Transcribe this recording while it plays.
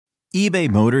eBay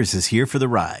Motors is here for the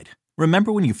ride.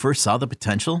 Remember when you first saw the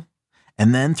potential?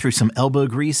 And then through some elbow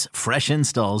grease, fresh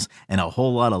installs, and a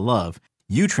whole lot of love,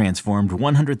 you transformed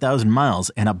 100,000 miles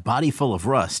and a body full of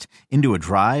rust into a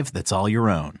drive that's all your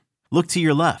own. Look to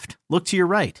your left. Look to your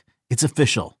right. It's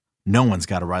official. No one's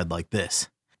got a ride like this.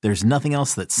 There's nothing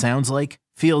else that sounds like,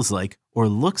 feels like, or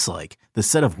looks like the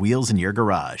set of wheels in your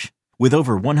garage. With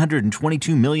over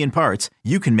 122 million parts,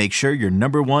 you can make sure your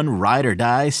number one ride or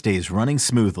die stays running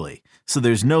smoothly. So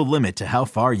there's no limit to how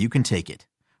far you can take it.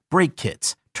 Brake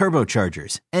kits,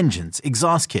 turbochargers, engines,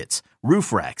 exhaust kits,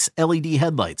 roof racks, LED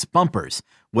headlights, bumpers,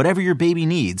 whatever your baby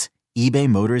needs, eBay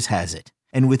Motors has it.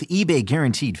 And with eBay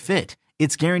Guaranteed Fit,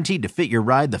 it's guaranteed to fit your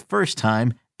ride the first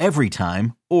time, every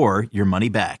time, or your money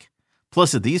back.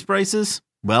 Plus at these prices,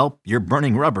 well, you're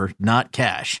burning rubber, not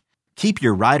cash. Keep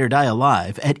your ride or die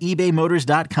alive at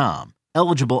ebaymotors.com.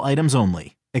 Eligible items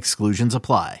only. Exclusions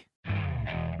apply.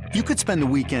 You could spend the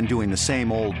weekend doing the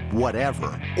same old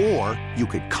whatever, or you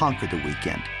could conquer the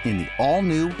weekend in the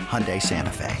all-new Hyundai Santa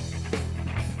Fe.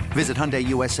 Visit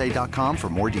HyundaiUSA.com for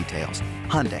more details.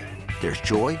 Hyundai, there's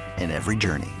joy in every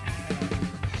journey.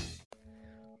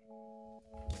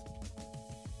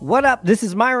 What up? This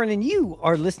is Myron, and you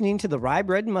are listening to the Rye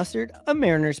Bread and Mustard, a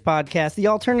Mariners podcast, the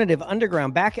alternative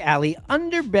underground back alley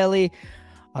underbelly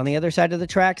on the other side of the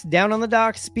tracks, down on the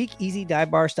docks, speak easy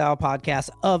dive bar style podcast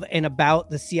of and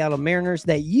about the Seattle Mariners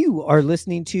that you are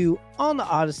listening to on the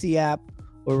Odyssey app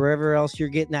or wherever else you're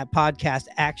getting that podcast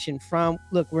action from.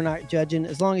 Look, we're not judging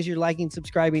as long as you're liking,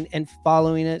 subscribing, and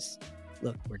following us.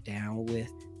 Look, we're down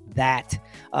with that.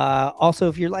 Also,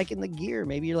 if you're liking the gear,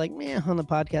 maybe you're like, man, on the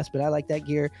podcast, but I like that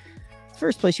gear. The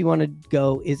first place you want to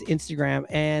go is Instagram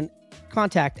and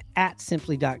contact at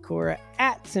simply.cora.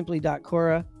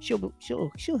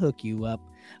 She'll hook you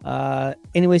up.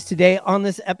 Anyways, today on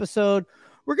this episode,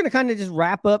 we're going to kind of just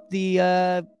wrap up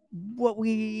the what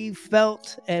we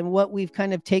felt and what we've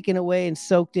kind of taken away and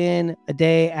soaked in a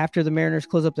day after the Mariners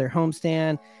close up their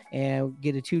homestand and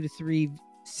get a 2-3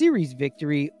 series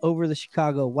victory over the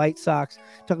Chicago White Sox.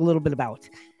 Talk a little bit about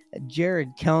Jared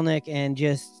Kelenic and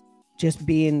just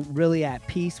being really at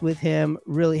peace with him,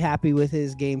 really happy with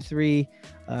his game 3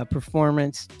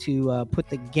 performance to put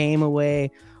the game away.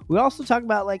 We also talk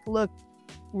about, like, look,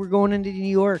 we're going into New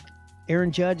York.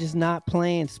 Aaron Judge is not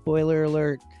playing. Spoiler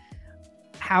alert.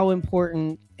 How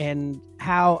important and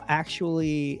how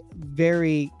actually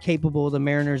very capable the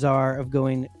Mariners are of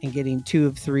going and getting 2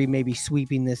 of 3, maybe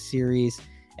sweeping this series,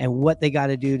 and what they got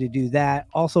to do that.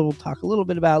 Also, we'll talk a little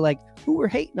bit about, like, who we're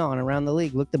hating on around the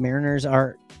league. Look, the Mariners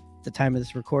are, at the time of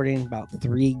this recording, about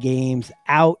 3 games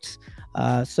out.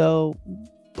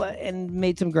 And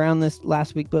made some ground this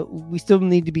last week, but we still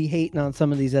need to be hating on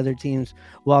some of these other teams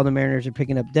while the Mariners are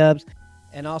picking up dubs.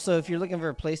 And also, if you're looking for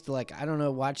a place to, like, I don't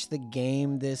know, watch the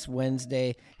game this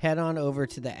Wednesday, head on over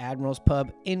to the Admiral's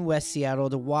Pub in West Seattle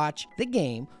to watch the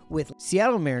game with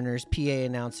Seattle Mariners PA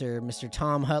announcer, Mr.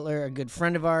 Tom Hutler, a good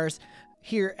friend of ours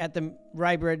here at the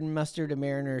Rye Bread and Mustard, a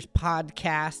Mariners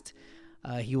podcast.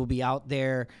 He will be out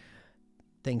there.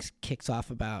 Things kicks off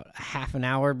about a half an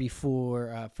hour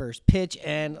before first pitch.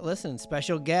 And listen,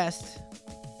 special guest,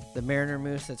 the Mariner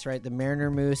Moose. That's right, the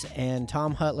Mariner Moose and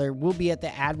Tom Hutler will be at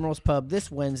the Admiral's Pub this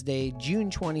Wednesday,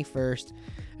 June 21st.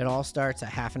 It all starts a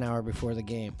half an hour before the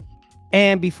game.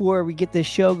 And before we get this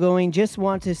show going, just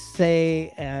want to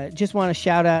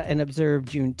shout out and observe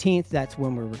Juneteenth. That's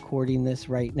when we're recording this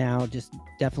right now. Just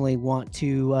definitely want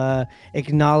to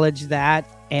acknowledge that,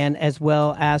 and as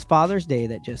well as Father's Day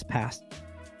that just passed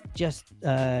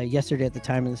yesterday at the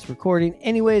time of this recording.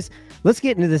 Anyways, let's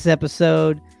get into this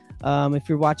episode. If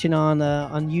you're watching on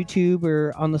YouTube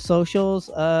or on the socials,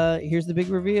 here's the big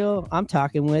reveal. I'm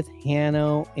talking with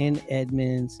Hanno in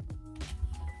Edmonds.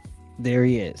 There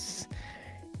he is.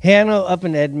 Hanno up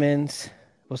in Edmonds.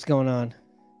 What's going on?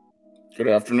 Good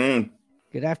afternoon.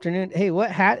 Good afternoon. Hey,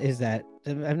 what hat is that?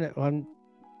 I'm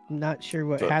not sure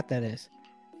what hat that is.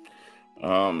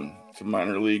 It's a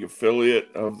minor league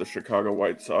affiliate of the Chicago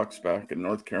White Sox back in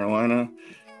North Carolina.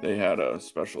 They had a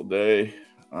special day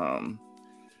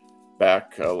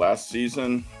back last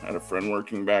season. I had a friend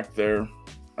working back there.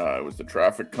 It was the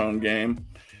traffic cone game,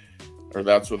 or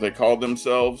that's what they called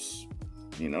themselves.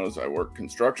 He knows I work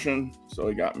construction, so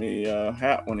he got me a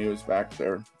hat when he was back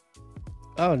there.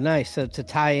 Oh, nice. So to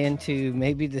tie into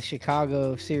maybe the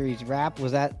Chicago series wrap,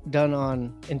 was that done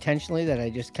on intentionally that I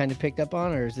just kind of picked up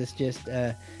on, or is this just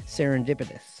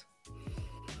serendipitous?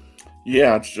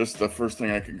 Yeah, it's just the first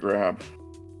thing I could grab.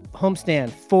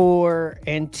 Homestand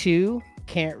 4-2.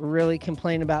 Can't really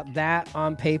complain about that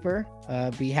on paper.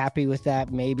 Be happy with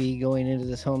that maybe going into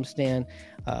this homestand.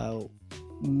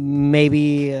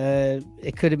 maybe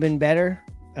it could have been better,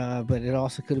 but it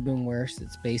also could have been worse.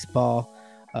 It's baseball.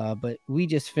 But we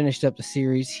just finished up the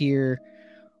series here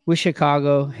with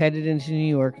Chicago, headed into New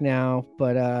York now.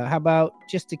 But how about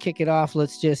just to kick it off,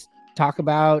 let's just talk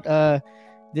about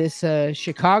this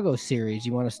Chicago series.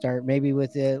 You want to start maybe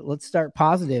with it? Let's start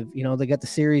positive. They got the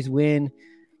series win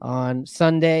on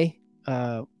Sunday.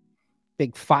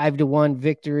 Big 5-1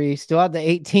 victory. Still had the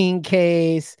 18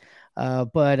 Ks,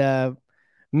 but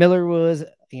Miller was,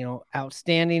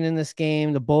 outstanding in this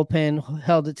game. The bullpen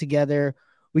held it together.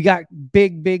 We got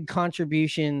big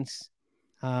contributions,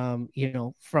 from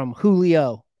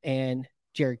Julio and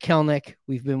Jared Kelenic.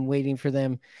 We've been waiting for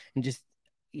them and just,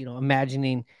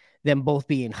 imagining them both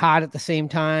being hot at the same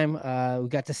time. We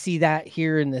got to see that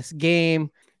here in this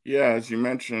game. Yeah, as you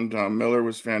mentioned, Miller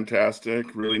was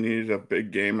fantastic. Really needed a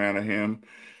big game out of him.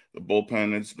 The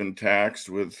bullpen has been taxed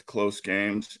with close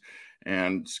games,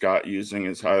 and Scott using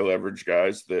his high leverage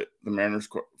guys that the Mariners,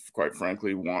 quite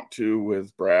frankly, want to,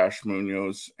 with Brash,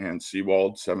 Munoz, and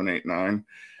Seawald 7, 8, 9.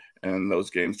 And those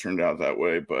games turned out that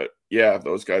way. But yeah,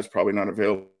 those guys probably not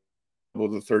available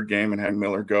the third game, and had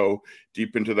Miller go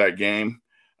deep into that game.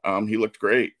 He looked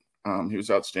great. He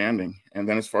was outstanding. And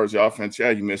then as far as the offense, yeah,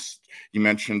 you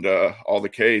mentioned all the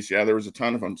Ks. Yeah, there was a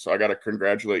ton of them. So I got to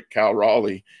congratulate Cal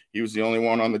Raleigh. He was the only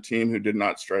one on the team who did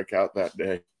not strike out that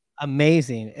day.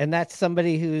 Amazing. And that's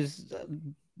somebody who's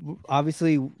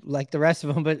obviously like the rest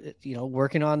of them, but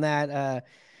working on that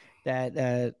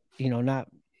not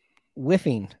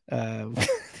whiffing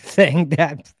thing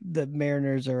that the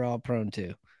Mariners are all prone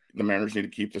to. The Mariners need to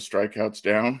keep the strikeouts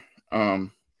down.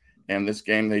 And this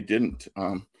game they didn't.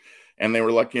 And they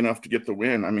were lucky enough to get the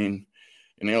win. I mean,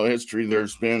 in AL history,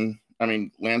 there's been,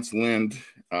 Lance Lind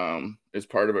is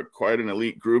part of quite an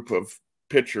elite group of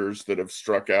pitchers that have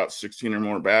struck out 16 or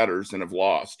more batters and have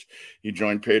lost. He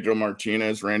joined Pedro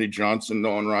Martinez, Randy Johnson,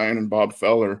 Nolan Ryan, and Bob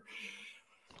Feller.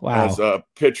 Wow. As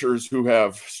pitchers who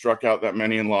have struck out that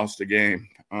many and lost a game.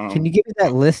 Can you give me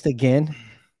that list again?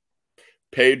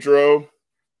 Pedro,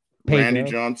 Randy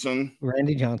Johnson,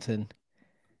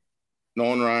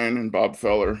 Nolan Ryan, and Bob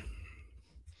Feller.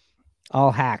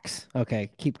 All hacks. Okay,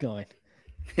 keep going.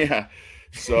 Yeah.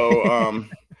 So,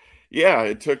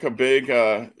 it took a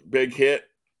big hit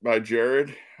by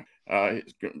Jared.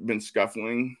 He's been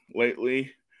scuffling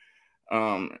lately.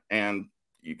 And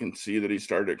you can see that he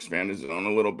started to expand his zone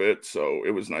a little bit. So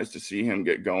it was nice to see him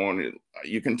get going.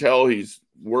 You can tell he's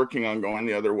working on going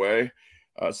the other way.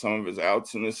 Some of his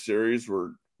outs in this series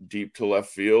were deep to left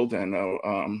field, and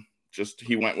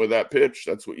he went with that pitch.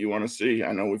 That's what you want to see.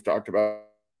 I know we've talked about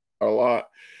a lot,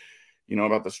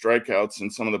 about the strikeouts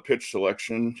and some of the pitch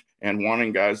selection and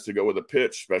wanting guys to go with a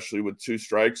pitch, especially with 2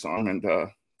 strikes on, and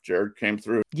Jared came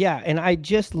through. Yeah, and I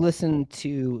just listened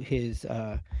to his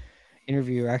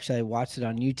interview. Actually, I watched it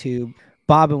on YouTube.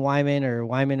 Bob and Wyman, or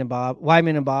Wyman and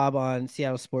Bob on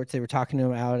Seattle Sports. They were talking to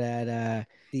him out at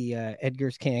the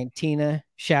Edgar's Cantina.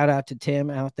 Shout out to Tim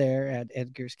out there at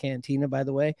Edgar's Cantina, by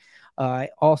the way.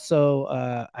 But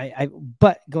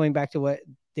going back to what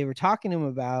they were talking to him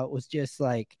about was just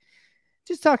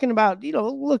talking about,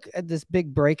 look at this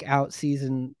big breakout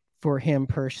season for him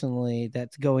personally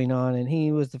that's going on. And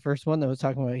he was the first one that was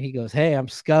talking about, he goes, hey, I'm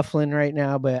scuffling right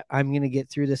now, but I'm going to get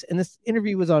through this. And this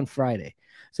interview was on Friday.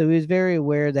 So he was very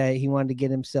aware that he wanted to get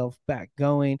himself back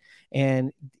going.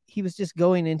 And he was just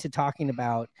going into talking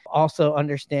about also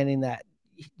understanding that,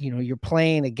 you're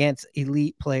playing against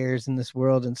elite players in this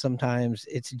world. And sometimes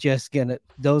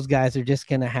those guys are just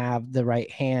going to have the right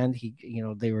hand.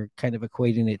 They were kind of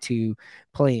equating it to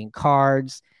playing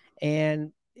cards.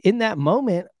 And in that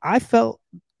moment, I felt,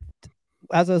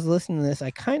 as I was listening to this,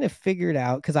 I kind of figured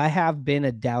out, because I have been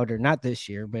a doubter, not this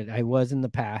year, but I was in the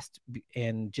past,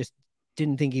 and just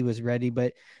didn't think he was ready.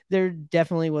 But there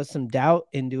definitely was some doubt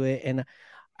into it. And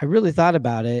I really thought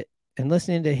about it, and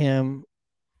listening to him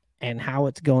and how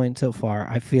it's going so far,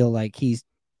 I feel like he's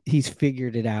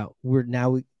figured it out.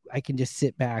 I can just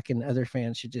sit back, and other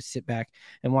fans should just sit back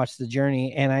and watch the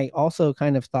journey. And I also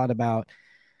kind of thought about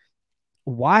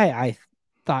why I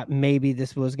thought maybe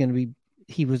this was going to be,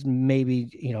 he was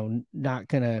maybe, not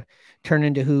going to turn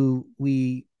into who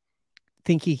we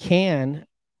think he can,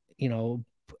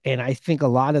 and I think a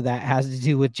lot of that has to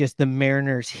do with just the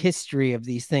Mariners' history of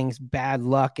these things, bad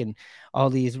luck and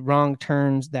all these wrong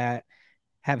turns that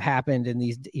have happened, and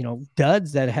these,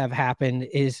 duds that have happened,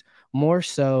 is more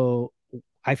so,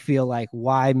 I feel like,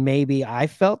 why maybe I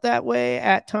felt that way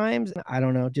at times. I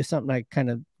don't know, just something I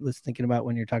kind of was thinking about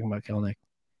when you're talking about Kelenic.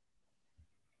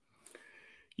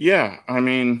 Yeah,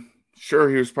 sure,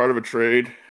 he was part of a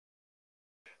trade.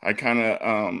 I kind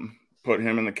of put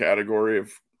him in the category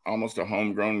of almost a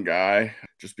homegrown guy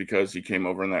just because he came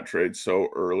over in that trade so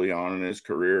early on in his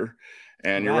career.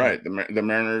 And you're right. The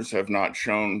Mariners have not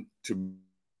shown to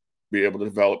be able to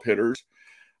develop hitters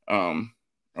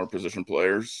or position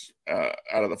players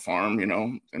out of the farm.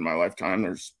 In my lifetime,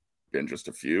 there's been just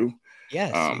a few.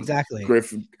 Yes, exactly.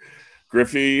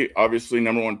 Griffey, obviously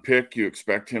number one pick. You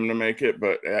expect him to make it,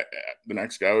 but the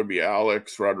next guy would be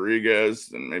Alex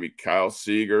Rodriguez, and maybe Kyle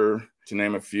Seager, to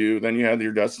name a few. Then you had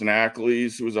your Dustin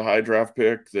Ackley's, who was a high draft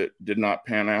pick that did not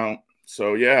pan out.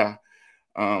 So yeah,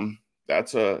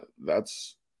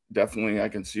 that's definitely, I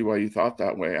can see why you thought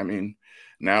that way. I mean,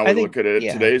 now we look at it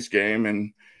today's game,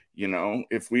 and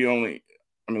if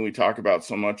we talk about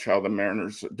so much how the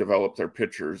Mariners develop their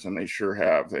pitchers, and they sure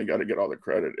have. They got to get all the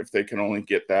credit. If they can only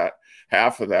get that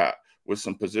half of that with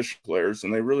some position players,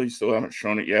 and they really still haven't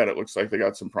shown it yet. It looks like they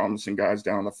got some promising guys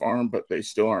down the farm, but they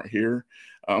still aren't here.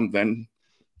 Then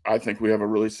I think we have a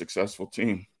really successful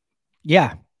team.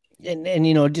 Yeah.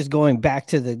 And just going back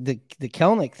to the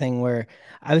Kelenic thing, where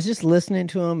I was just listening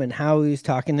to him and how he was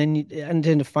talking, and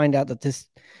then to find out that this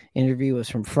interview was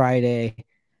from Friday,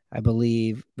 I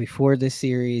believe, before this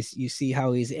series. You see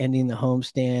how he's ending the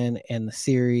homestand and the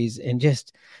series, and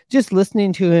just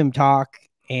listening to him talk,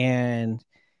 and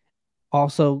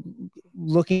also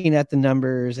looking at the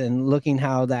numbers and looking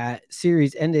how that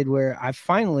series ended, where I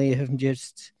finally have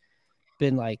just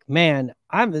been like, man,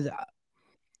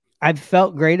 I've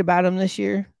felt great about him this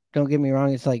year. Don't get me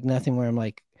wrong. It's like nothing where I'm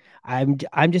like, I'm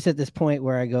just at this point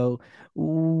where I go,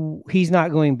 he's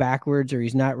not going backwards, or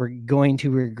he's not going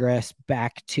to regress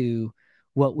back to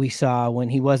what we saw when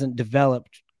he wasn't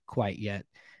developed quite yet.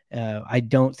 I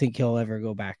don't think he'll ever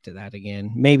go back to that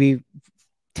again. Maybe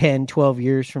 10, 12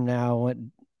 years from now,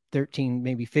 13,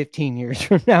 maybe 15 years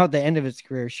from now at the end of his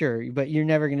career, sure. But you're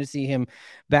never going to see him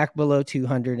back below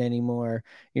 200 anymore.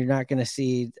 You're not going to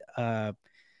see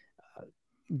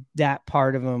that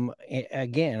part of him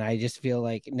again. I just feel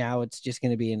like now it's just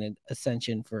going to be an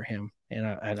ascension for him, and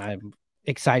I'm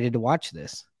excited to watch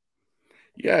this.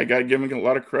 Yeah, I got to give him a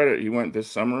lot of credit. He went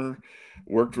this summer,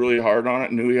 worked really hard on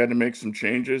it, knew he had to make some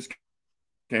changes,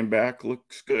 came back,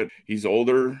 looks good. He's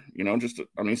older,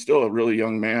 still a really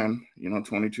young man,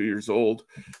 22 years old.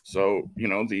 So,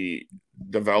 the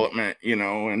development,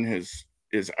 and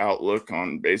his outlook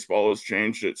on baseball has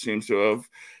changed. It seems to have,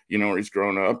 where he's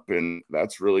grown up, and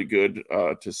that's really good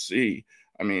to see.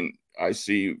 I mean, I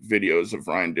see videos of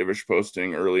Ryan Divish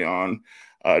posting early on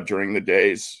during the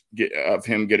days of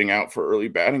him getting out for early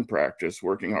batting practice,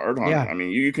 working hard on it. I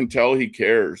mean, you can tell he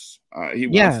cares. He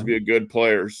wants to be a good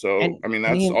player. So,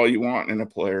 that's all you want in a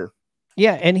player.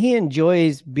 Yeah, and he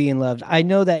enjoys being loved. I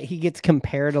know that he gets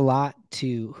compared a lot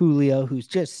to Julio, who's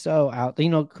just so out.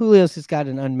 Julio's just got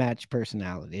an unmatched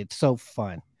personality. It's so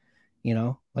fun.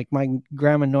 Like my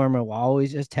grandma Norma will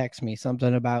always just text me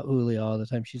something about Julio all the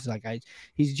time. She's like,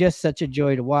 he's just such a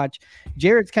joy to watch.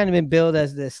 Jared's kind of been billed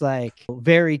as this like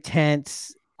very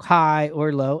tense, high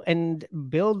or low, and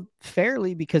billed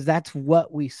fairly because that's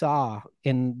what we saw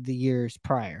in the years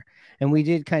prior. And we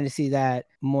did kind of see that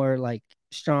more like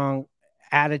strong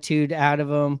attitude out of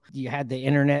him. You had the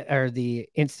internet or the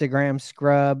Instagram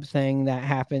scrub thing that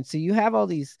happened. So you have all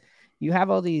these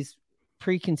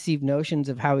preconceived notions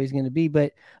of how he's going to be.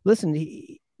 But listen,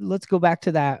 let's go back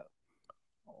to that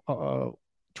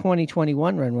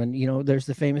 2021 run when, there's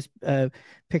the famous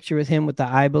picture with him with the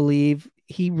I believe.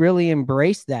 He really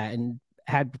embraced that and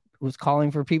was calling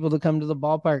for people to come to the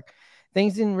ballpark.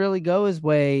 Things didn't really go his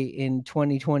way in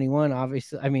 2021,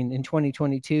 obviously. I mean, in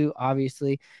 2022,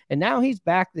 obviously. And now he's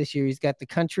back this year. He's got the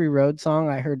Country Road song.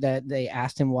 I heard that they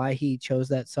asked him why he chose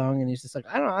that song, and he's just like,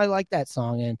 I don't know, I like that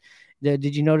song. And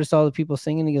did you notice all the people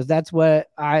singing? He goes, that's why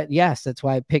I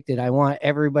picked it. I want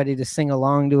everybody to sing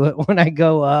along to it when I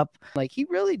go up. Like, he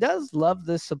really does love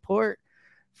the support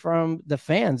from the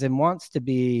fans and wants to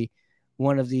be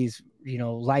one of these,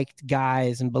 liked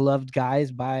guys and beloved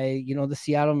guys by, the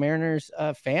Seattle Mariners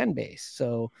fan base.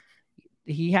 So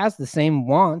he has the same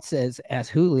wants as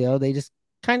Julio. They just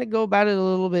kind of go about it a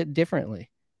little bit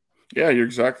differently. Yeah, you're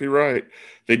exactly right.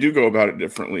 They do go about it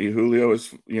differently. Julio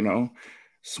is,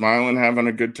 smiling, having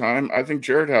a good time. I think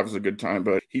Jared has a good time,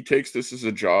 but he takes this as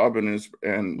a job and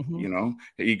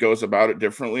he goes about it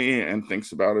differently and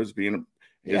thinks about it as being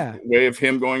his way of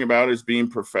him going about it is being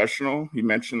professional. He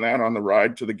mentioned that on the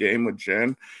ride to the game with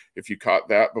Jen. If you caught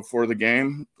that before the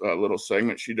game, a little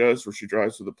segment she does where she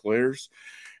drives with the players.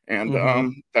 And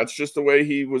that's just the way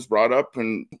he was brought up,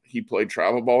 and he played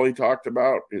travel ball. He talked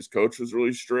about his coach was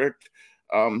really strict.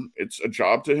 It's a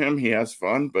job to him. He has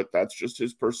fun, but that's just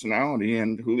his personality.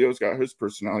 And Julio's got his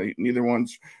personality. Neither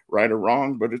one's right or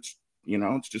wrong, but it's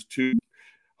just two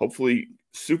hopefully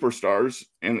superstars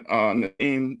on the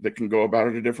team that can go about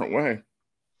it a different way.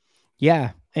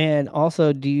 Yeah. And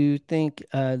also, do you think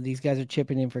these guys are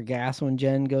chipping in for gas when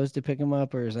Jen goes to pick them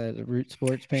up, or is that Root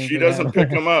Sports paying She for doesn't pick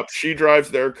that? them up. She drives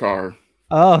their car.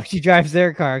 Oh, she drives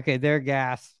their car. Okay, their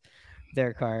gas,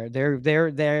 their car, their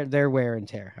wear and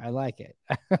tear. I like it.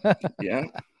 Yeah,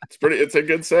 it's a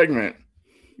good segment.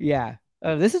 Yeah.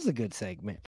 Oh, this is a good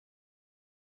segment.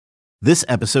 This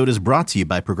episode is brought to you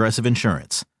by Progressive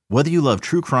Insurance. Whether you love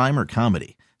true crime or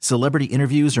comedy, celebrity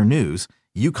interviews or news,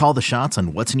 you call the shots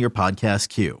on what's in your podcast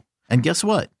queue. And guess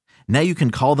what? Now you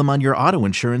can call them on your auto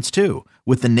insurance too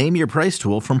with the Name Your Price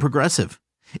tool from Progressive.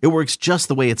 It works just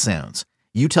the way it sounds.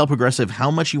 You tell Progressive how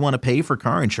much you want to pay for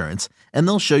car insurance, and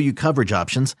they'll show you coverage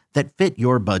options that fit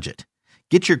your budget.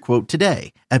 Get your quote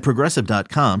today at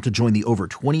Progressive.com to join the over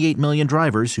 28 million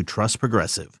drivers who trust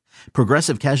Progressive.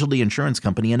 Progressive Casualty Insurance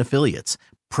Company and Affiliates.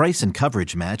 Price and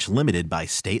coverage match limited by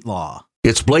state law.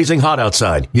 It's blazing hot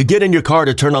outside. You get in your car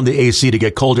to turn on the AC to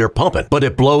get cold air pumping, but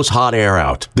it blows hot air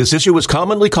out. This issue is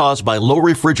commonly caused by low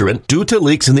refrigerant due to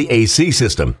leaks in the AC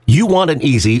system. You want an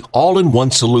easy,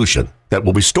 all-in-one solution that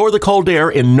will restore the cold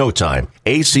air in no time.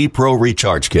 AC Pro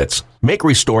Recharge Kits make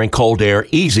restoring cold air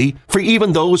easy for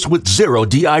even those with zero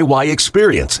DIY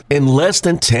experience in less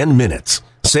than 10 minutes.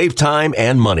 Save time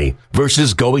and money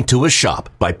versus going to a shop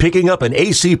by picking up an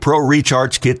AC Pro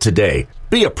Recharge Kit today.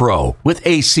 Be a pro with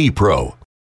AC Pro.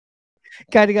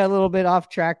 Kind of got a little bit off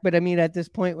track, but I mean, at this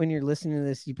point, when you're listening to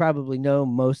this, you probably know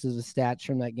most of the stats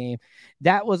from that game.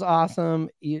 That was awesome.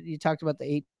 You talked about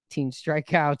the 18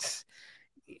 strikeouts.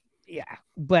 Yeah,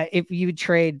 but if you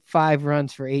trade 5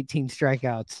 runs for 18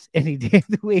 strikeouts any day of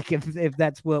the week, if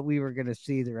that's what we were going to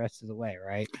see the rest of the way,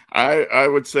 right? I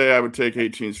would say I would take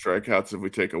 18 strikeouts if we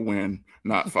take a win,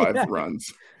 not 5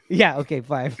 runs. Yeah, okay,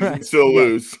 5 runs. We'd still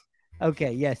lose.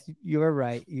 Okay, yes, you are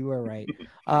right. You are right.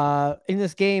 In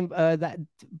this game,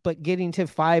 but getting to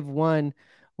 5-1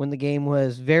 when the game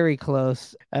was very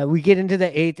close. We get into the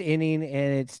 8th inning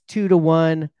and it's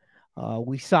 2-1.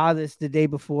 We saw this the day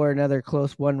before, another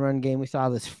close 1-run game. We saw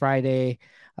this Friday.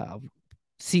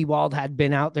 Seawald had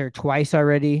been out there twice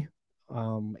already,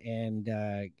 and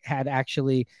had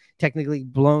actually technically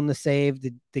blown the save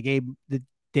the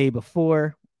day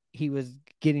before. He was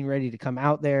getting ready to come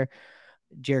out there.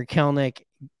 Jared Kelenic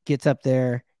gets up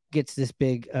there, gets this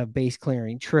big base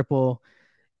clearing triple.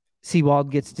 Seawald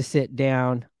gets to sit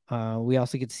down. We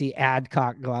also get to see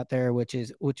Adcock go out there, which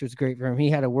was great for him. He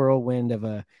had a whirlwind of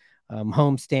a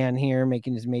homestand here,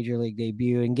 making his major league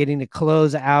debut and getting to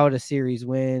close out a series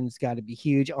wins. Got to be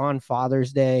huge on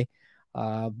Father's Day.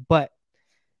 But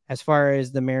as far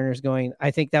as the Mariners going,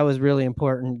 I think that was really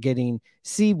important, getting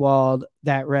Seawald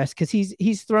that rest, because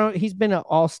he's been an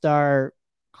all-star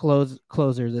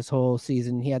closer this whole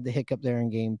season. He had the hiccup there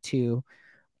in game 2,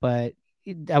 but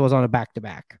that was on a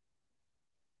back-to-back.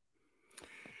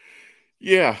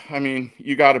 Yeah, I mean,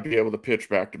 you got to be able to pitch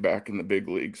back-to-back in the big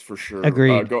leagues for sure.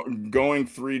 Agreed. Going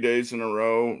 3 days in a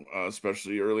row,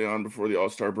 especially early on before the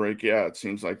All-Star break, yeah, it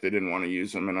seems like they didn't want to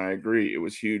use them, and I agree. It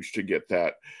was huge to get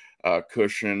that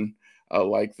cushion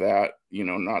like that,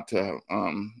 not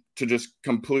to just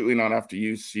completely not have to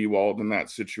use Seawald in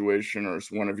that situation, or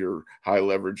as one of your high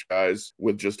leverage guys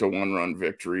with just a 1-run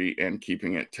victory and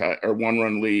keeping it tight, or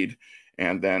 1-run lead,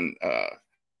 and then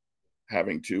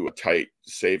having to a tight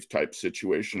save type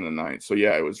situation in the 9th. So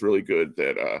yeah, it was really good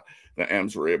that the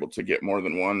M's were able to get more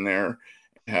than one there,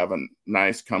 have a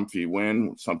nice comfy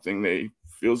win, something they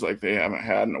feels like they haven't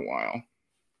had in a while.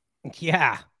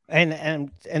 Yeah.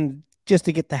 And just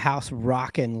to get the house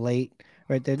rocking late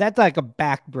right there, that's like a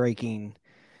back-breaking,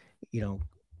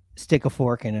 stick a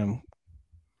fork in him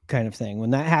kind of thing. When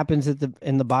that happens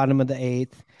in the bottom of the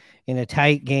 8th in a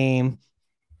tight game,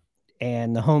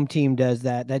 and the home team does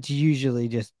that, that's usually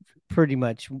just pretty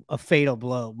much a fatal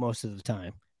blow most of the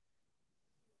time.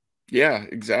 Yeah,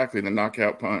 exactly. The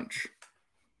knockout punch.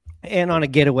 And on a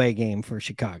getaway game for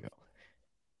Chicago.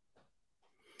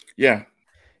 Yeah.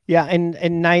 Yeah, and a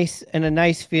nice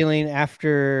feeling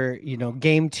after,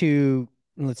 game 2.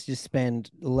 Let's just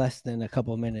spend less than a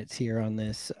couple of minutes here on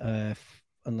this,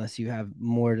 unless you have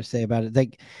more to say about it.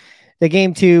 The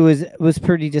game 2 was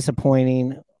pretty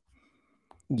disappointing.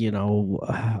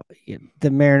 The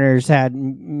Mariners had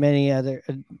many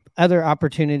other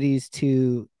opportunities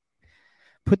to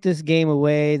put this game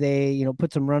away. They,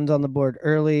 put some runs on the board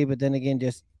early, but then again,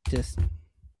 just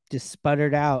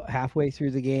sputtered out halfway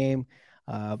through the game.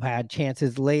 Had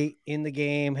chances late in the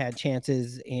game, had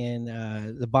chances in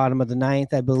the bottom of the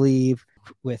 9th, I believe,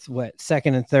 with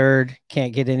 2nd and 3rd,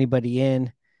 can't get anybody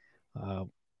in.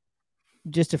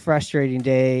 just a frustrating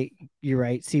day. You're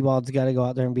right. Seawald's got to go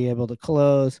out there and be able to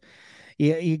close.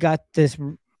 You got this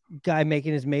guy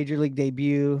making his major league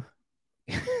debut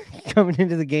coming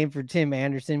into the game for Tim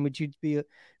Anderson, which you'd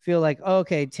feel like, oh,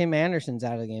 okay, Tim Anderson's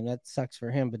out of the game. That sucks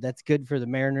for him, but that's good for the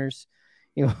Mariners.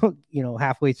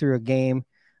 Halfway through a game,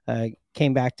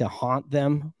 came back to haunt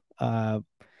them.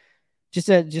 Just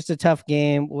a tough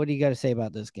game. What do you got to say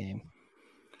about this game?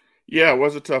 Yeah, it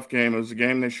was a tough game. It was a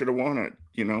game they should have won it,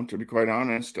 to be quite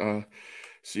honest.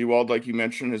 Seawald, like you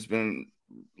mentioned, has been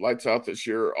lights out this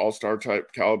year, all-star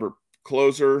type caliber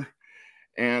closer.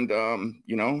 And,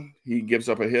 he gives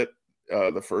up a hit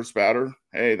the first batter.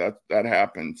 Hey, that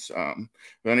happens.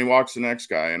 Then he walks the next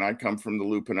guy. And I come from the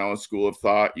Lou Piniella school of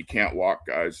thought. You can't walk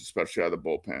guys, especially out of the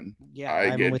bullpen. Yeah,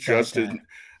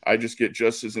 I just get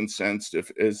just as incensed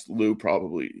as Lou,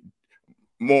 probably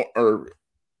more, or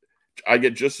I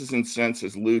get just as incensed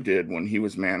as Lou did when he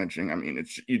was managing. I mean,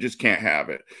 you just can't have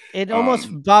it. It almost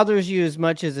bothers you as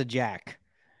much as a jack.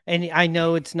 And I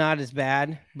know it's not as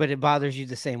bad, but it bothers you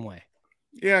the same way.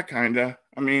 Yeah, kind of.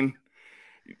 I mean,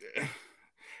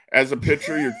 as a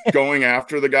pitcher, you're going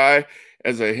after the guy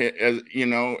if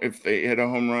they hit a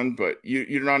home run, but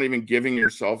you're not even giving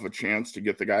yourself a chance to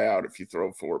get the guy out if you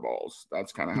throw 4 balls.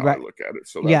 That's kind of how I look at it.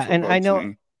 So that's and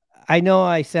I know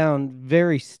I sound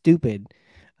very stupid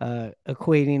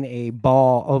equating a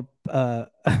ball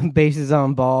bases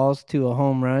on balls to a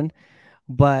home run,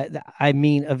 but I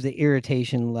mean of the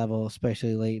irritation level,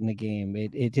 especially late in the game.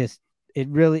 It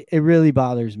really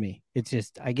bothers me. It's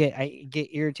just I get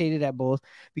irritated at both,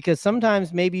 because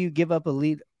sometimes maybe you give up a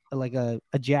lead, like a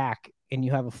jack, and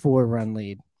you have a 4-run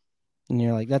lead, and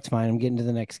you're like, that's fine, I'm getting to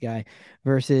the next guy,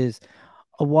 versus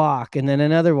a walk and then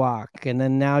another walk, and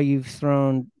then now you've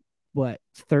thrown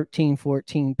 13,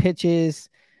 14 pitches.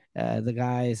 The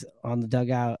guys on the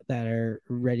dugout that are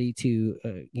ready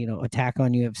to attack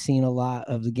on you have seen a lot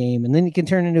of the game, and then you can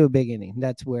turn into a big inning.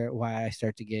 That's why I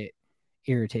start to get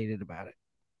irritated about it.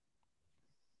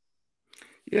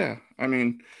 Yeah, I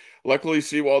mean, luckily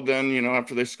Seawald then,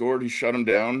 after they scored, he shut them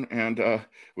down, and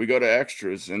we go to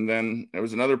extras, and then there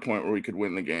was another point where we could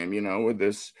win the game, with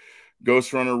this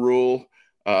ghost runner rule,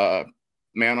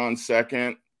 man on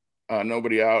second,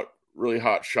 nobody out, really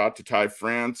hot shot to Ty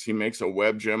France. He makes a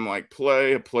web gem like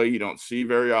play, a play you don't see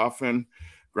very often.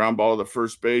 Ground ball to the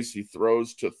first base. He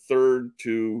throws to third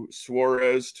to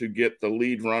Suarez to get the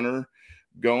lead runner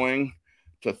going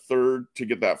to third to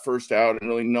get that first out and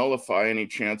really nullify any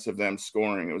chance of them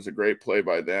scoring. It was a great play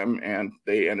by them, and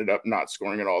they ended up not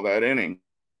scoring at all that inning.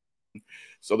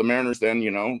 So the Mariners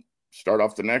then, start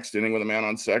off the next inning with a man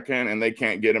on second, and they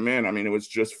can't get him in. I mean, it was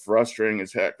just frustrating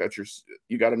as heck.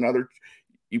 You got another.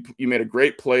 You made a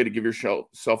great play to give yourself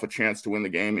a chance to win the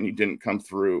game, and you didn't come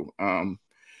through.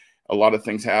 A lot of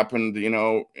things happened,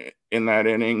 in that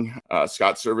inning.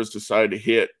 Scott Service decided to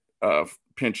hit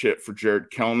pinch hit for Jared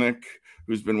Kelenic,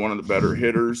 who's been one of the better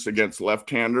hitters against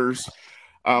left-handers.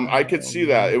 I could see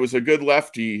that. It was a good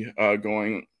lefty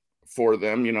going for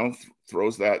them,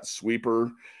 throws that sweeper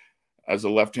as a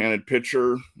left-handed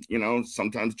pitcher.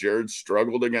 Sometimes Jared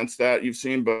struggled against that, you've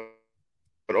seen, but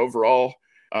overall,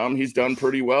 he's done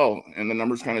pretty well, and the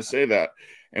numbers kind of say that.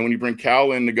 And when you bring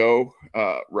Cal in to go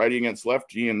righty against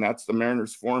lefty, and that's the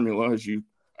Mariners' formula, as you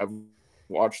have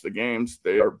watched the games,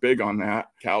 they are big on that.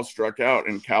 Cal struck out,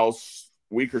 and Cal's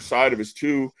weaker side of his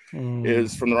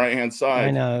is from the right-hand side.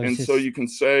 I know, and so you can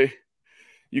say,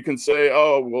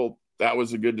 oh, well, that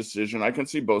was a good decision. I can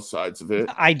see both sides of it.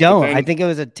 I don't. I think it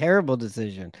was a terrible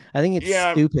decision. I think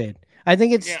it's stupid. I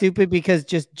think it's stupid because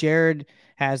just Jared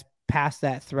has passed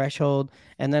that threshold,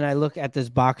 and then I look at this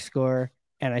box score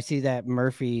and I see that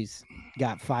Murphy's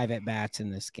got 5 at-bats in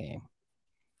this game.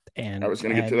 And I was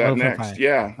going to get to that next.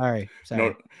 Yeah. All right.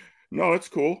 Sorry. No, it's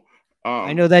cool.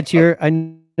 I know that's your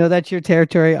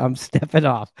territory. I'm stepping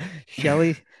off.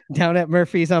 Shelly down at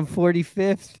Murphy's on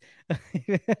 45th.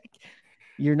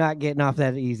 You're not getting off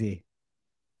that easy.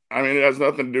 I mean, it has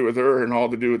nothing to do with her and all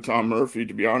to do with Tom Murphy,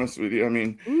 to be honest with you. I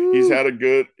mean, he's had a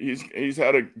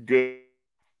good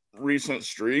recent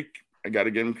streak. I got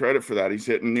to give him credit for that. He's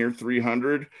hitting near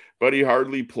 300, but he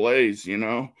hardly plays,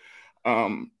 and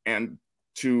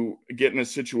to get in a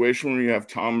situation where you have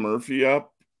Tom Murphy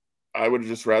up, I would have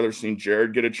just rather seen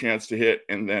Jared get a chance to hit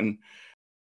and then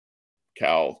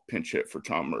Cal pinch hit for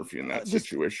Tom Murphy in that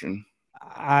situation.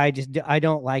 I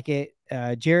don't like it.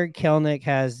 Jared Kelenic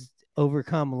has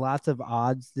overcome lots of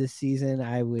odds this season.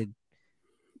 I would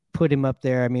put him up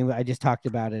there. I mean, I just talked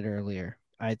about it earlier.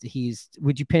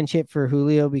 Would you pinch hit for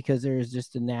Julio because there's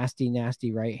just a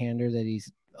nasty right-hander that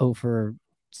he's 0 for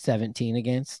 17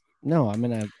 against? No,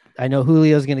 I know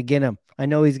Julio's going to get him. I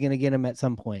know he's going to get him at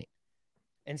some point.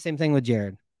 And same thing with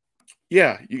Jared.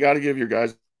 Yeah, you got to give your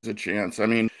guys a chance. I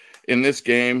mean, in this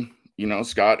game,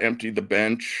 Scott emptied the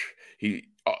bench. He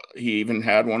even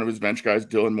had one of his bench guys,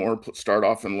 Dylan Moore, start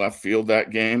off in left field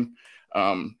that game.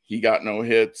 He got no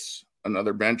hits.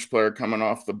 Another bench player coming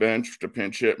off the bench to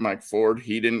pinch hit, Mike Ford,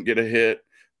 he didn't get a hit.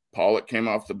 Pollock came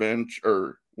off the bench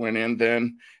or went in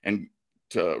then and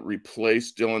to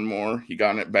replace Dylan Moore. He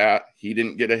got an at bat. He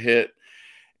didn't get a hit.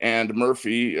 And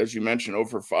Murphy, as you mentioned, 0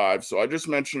 for 5. So I just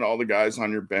mentioned all the guys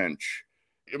on your bench.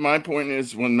 My point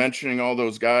is, when mentioning all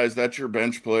those guys, that's your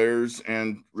bench players.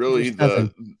 And really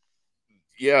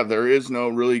there is no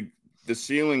really, the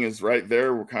ceiling is right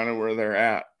there. We're kind of where they're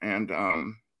at. And,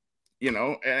 and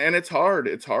it's hard.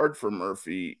 It's hard for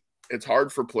Murphy. It's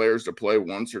hard for players to play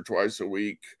once or twice a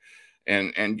week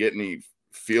and get any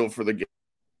feel for the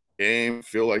game,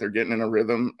 feel like they're getting in a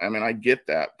rhythm. I mean, I get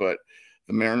that, but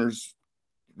the Mariners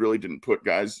really didn't put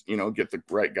guys, get the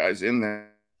right guys in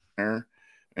there,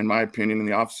 in my opinion, in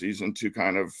the offseason to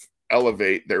kind of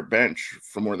elevate their bench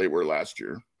from where they were last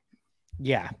year.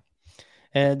 Yeah.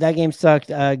 That game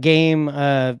sucked. Game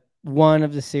 1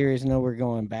 of the series. I know we're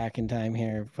going back in time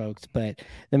here, folks, but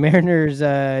the Mariners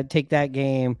take that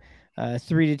game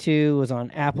 3-2. Was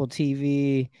on Apple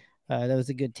TV. That was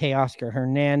a good Teoscar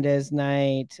Hernandez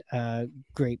night.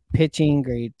 Great pitching,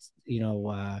 great,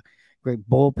 great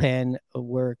bullpen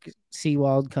work.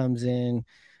 Seawald comes in,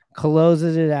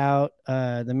 closes it out.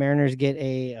 The Mariners get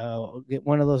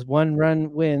one of those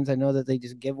 1-run wins. I know that they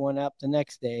just give one up the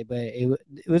next day, but it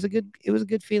was a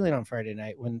good feeling on Friday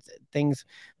night when things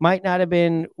might not have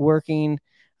been working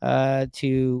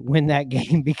to win that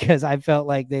game, because I felt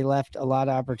like they left a lot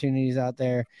of opportunities out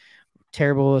there.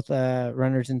 Terrible with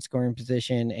runners in scoring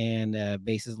position and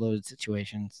bases loaded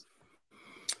situations.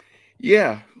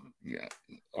 Yeah,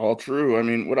 all true. I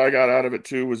mean, what I got out of it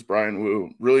too was Brian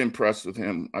Wu. Really impressed with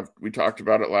him. We talked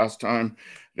about it last time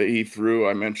that he threw.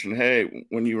 I mentioned, hey,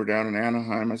 when you were down in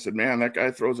Anaheim, I said, man, that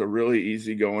guy throws a really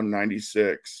easy going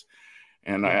 96.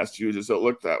 And I asked you, does it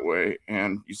look that way?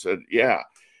 And you said, yeah.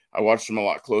 I watched him a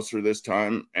lot closer this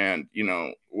time. And,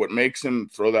 what makes him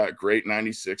throw that great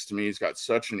 96 to me, he's got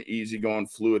such an easygoing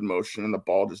fluid motion and the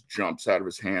ball just jumps out of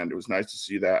his hand. It was nice to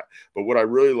see that. But what I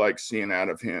really like seeing out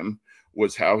of him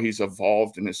was how he's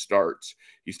evolved in his starts.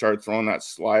 He started throwing that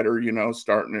slider,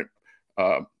 starting it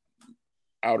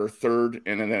outer third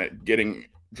and then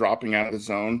dropping out of the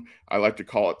zone. I like to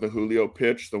call it the Julio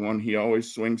pitch, the one he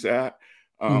always swings at.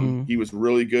 He was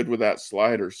really good with that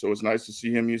slider. So it was nice to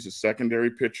see him use his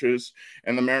secondary pitches.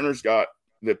 And the Mariners got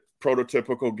the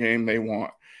prototypical game they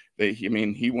want.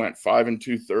 He went 5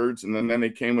 2/3, and then they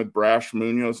came with Brash,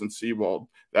 Munoz, and Seawald.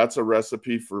 That's a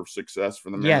recipe for success for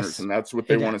the Mariners, and that's what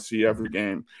they want to see every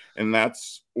game. And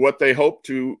that's what they hoped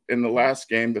to in the last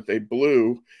game that they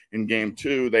blew in game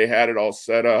 2. They had it all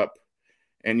set up,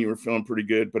 and you were feeling pretty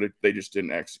good, but they just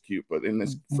didn't execute. But in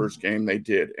this first game, they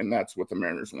did, and that's what the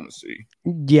Mariners want to see.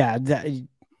 Yeah,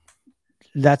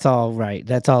 that's all right.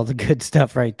 That's all the good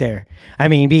stuff right there. I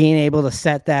mean, being able to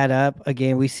set that up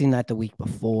again, we've seen that the week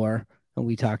before, and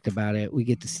we talked about it. We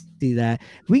get to see that.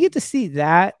 We get to see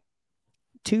that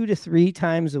 2 to 3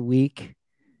 times a week.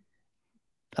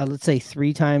 Let's say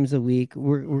 3 times a week.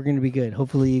 We're going to be good.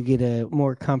 Hopefully, you get a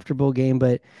more comfortable game.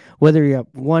 But whether you're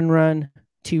up 1 run,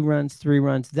 2 runs, 3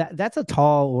 runs, that's a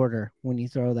tall order when you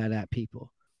throw that at people.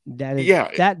 That is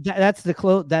that's the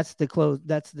close. That's the close.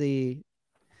 That's the.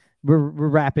 We're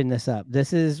wrapping this up.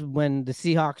 This is when the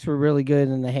Seahawks were really good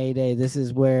in the heyday. This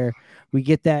is where we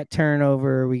get that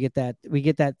turnover. We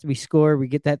score. We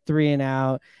get that 3 and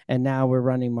out, and now we're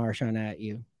running Marshawn at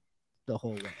you the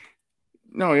whole way.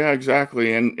 No, yeah,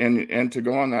 exactly. And to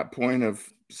go on that point of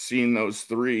seeing those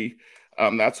 3,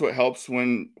 that's what helps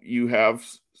when you have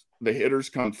the hitters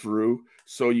come through,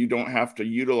 so you don't have to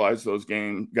utilize those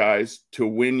guys to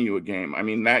win you a game. I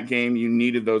mean, that game, you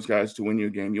needed those guys to win you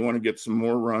a game. You want to get some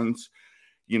more runs,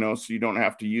 so you don't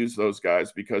have to use those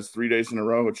guys, because 3 days in a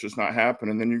row, it's just not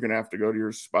happening. Then you're going to have to go to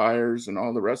your Spires and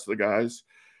all the rest of the guys.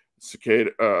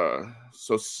 Cicada,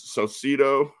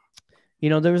 Saucedo.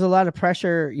 There was a lot of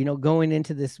pressure, going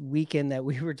into this weekend that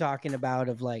we were talking about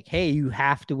of like, hey, you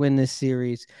have to win this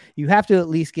series. You have to at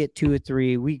least get 2 or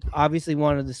 3. We obviously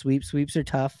wanted the sweep. Sweeps are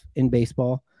tough in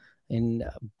baseball,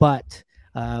 but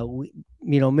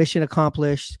mission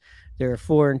accomplished. They're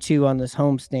 4-2 on this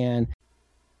homestand.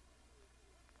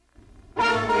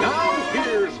 Now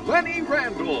here's Lenny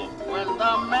Randall. When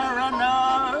the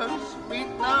Mariners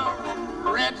beat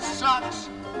the Red Sox,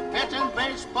 pitching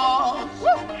baseball,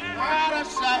 out of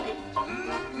sight.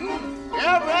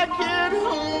 Every kid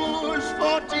who's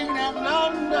 14 and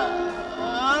under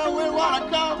will want to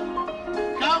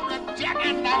come to Jack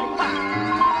and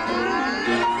Night.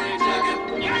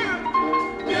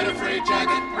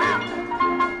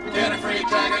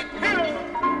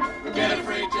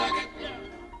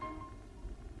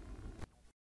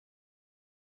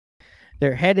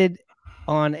 they're headed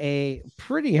on a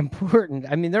pretty important.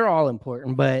 I mean, they're all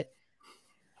important, but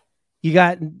you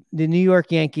got the New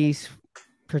York Yankees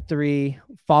for 3,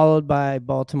 followed by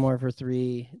Baltimore for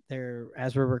 3.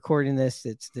 As we're recording this,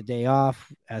 it's the day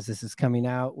off. As this is coming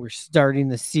out, we're starting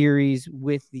the series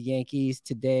with the Yankees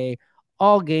today.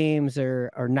 All games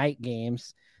are night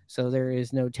games, so there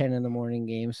is no 10 in the morning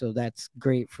game. So that's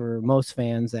great for most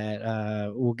fans that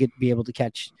will be able to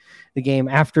catch the game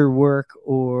after work,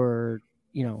 or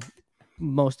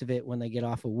most of it when they get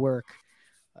off of work.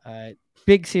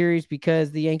 Big series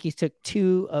because the Yankees took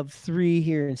 2 of 3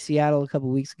 here in Seattle a couple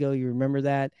weeks ago. You remember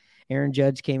that? Aaron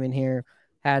Judge came in here,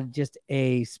 had just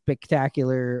a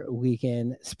spectacular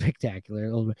weekend.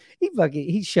 Spectacular.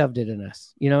 He shoved it in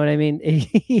us. You know what I mean?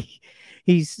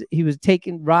 He was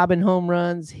robbing home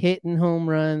runs, hitting home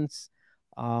runs.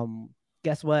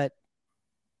 Guess what?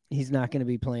 He's not going to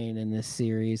be playing in this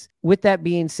series. With that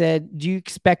being said, do you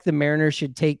expect the Mariners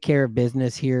should take care of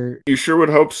business here? You sure would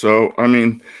hope so. I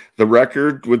mean, the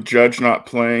record with Judge not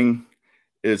playing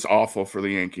is awful for the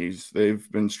Yankees. They've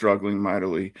been struggling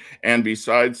mightily. And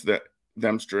besides that,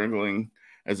 them struggling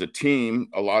as a team,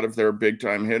 a lot of their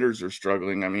big-time hitters are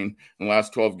struggling. I mean, in the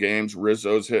last 12 games,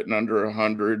 Rizzo's hitting under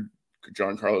 100.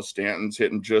 Giancarlo Stanton's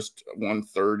hitting just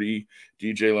 130.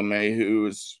 DJ LeMahieu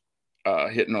is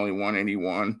hitting only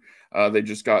 181. They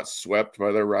just got swept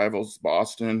by their rivals,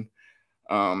 Boston.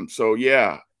 So,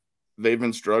 yeah, they've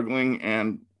been struggling,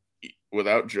 and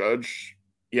without Judge,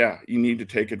 yeah, you need to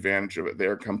take advantage of it.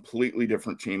 They're a completely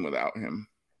different team without him.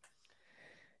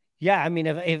 Yeah, I mean,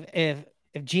 if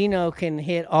Gino can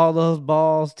hit all those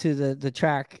balls to the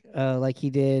track like he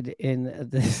did in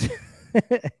this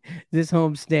this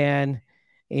homestand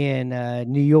in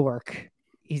New York,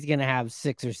 he's going to have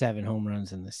 6 or 7 home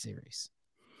runs in this series.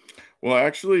 Well,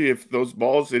 actually, if those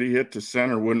balls that he hit to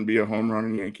center wouldn't be a home run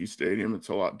in Yankee Stadium, it's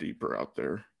a lot deeper out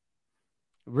there.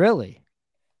 Really?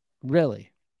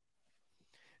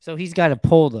 So he's got to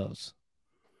pull those.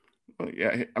 Well,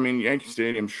 yeah, I mean, Yankee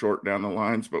Stadium's short down the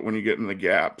lines, but when you get in the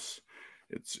gaps,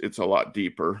 it's a lot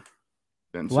deeper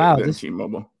than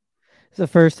T-Mobile. It's the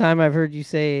first time I've heard you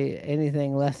say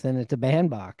anything less than it's a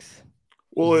bandbox.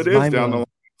 Well, it is down the lines.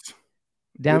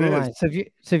 Down the line.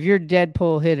 So if you're a dead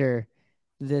pull hitter,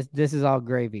 this is all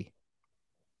gravy.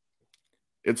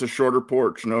 It's a shorter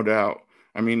porch, no doubt.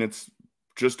 I mean, it's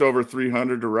just over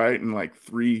 300 to right and like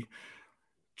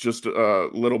just a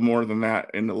little more than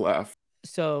that in the left.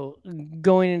 So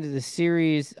going into the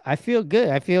series, I feel good.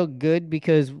 I feel good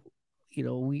because,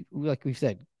 we like we've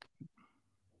said,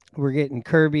 we're getting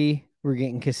Kirby, we're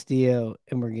getting Castillo,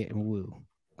 and we're getting Wu,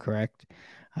 correct?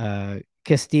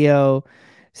 Castillo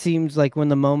seems like when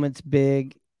the moment's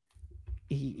big,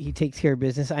 he takes care of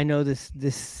business. I know this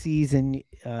season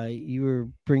you were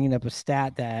bringing up a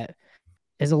stat that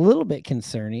is a little bit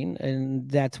concerning, and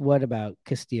that's what about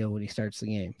Castillo when he starts the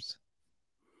games?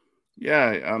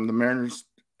 Yeah, the Mariners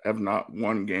have not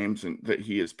won games that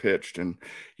he has pitched, and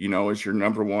as your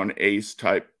number one ace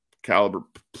type caliber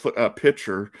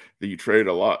pitcher that you trade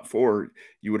a lot for,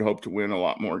 you would hope to win a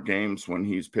lot more games when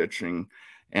he's pitching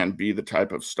and be the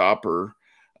type of stopper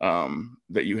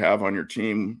that you have on your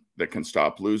team that can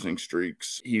stop losing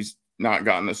streaks. He's not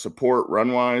gotten the support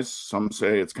run-wise. Some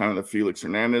say it's kind of the Felix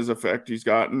Hernandez effect he's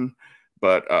gotten,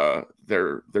 but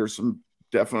there's some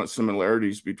definite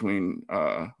similarities between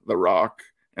the Rock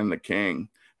and the King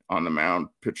on the mound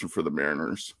pitching for the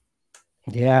Mariners.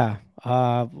 Yeah.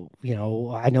 I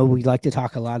know we like to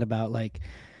talk a lot about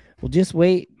we'll just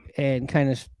wait and kind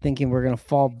of thinking we're going to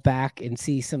fall back and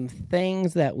see some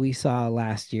things that we saw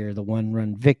last year, the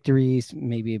 1-run victories,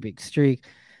 maybe a big streak.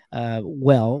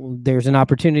 Well, there's an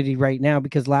opportunity right now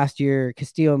because last year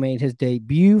Castillo made his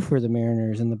debut for the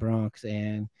Mariners in the Bronx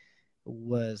and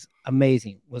was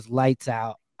amazing, was lights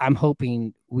out. I'm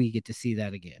hoping we get to see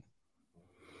that again.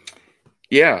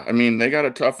 Yeah, I mean, they got a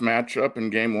tough matchup in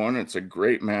game 1. It's a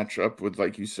great matchup with,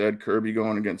 like you said, Kirby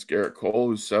going against Garrett Cole,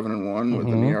 who's 7-1 with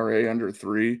an ERA under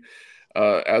 3.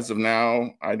 As of now,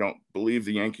 I don't believe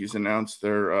the Yankees announced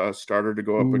their starter to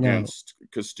go up against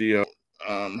Castillo.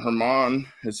 Herman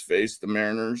has faced the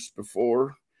Mariners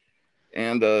before,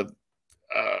 and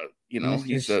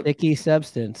he's a sticky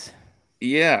substance.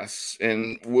 Yes,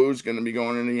 and Wu's going to be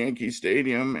going into Yankee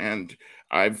Stadium, and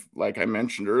like I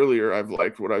mentioned earlier, I've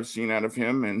liked what I've seen out of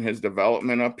him and his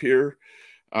development up here.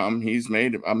 He's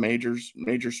made a major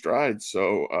strides,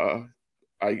 so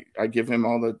I give him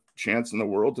all the chance in the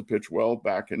world to pitch well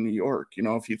back in New York.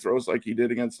 If he throws like he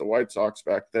did against the White Sox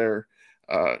back there,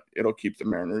 it'll keep the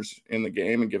Mariners in the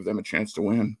game and give them a chance to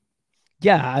win.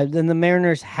 Yeah, then the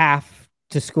Mariners have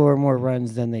to score more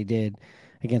runs than they did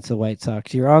against the White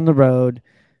Sox. You're on the road.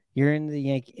 You're in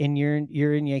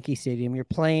you're in Yankee Stadium. You're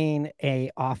playing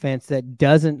a offense that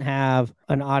doesn't have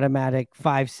an automatic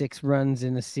 5-6 runs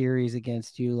in a series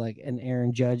against you, like an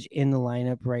Aaron Judge in the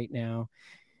lineup right now.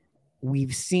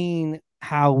 We've seen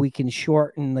how we can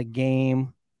shorten the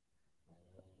game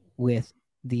with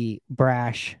the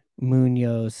Brash,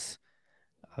 Munoz,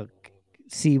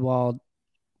 Seawald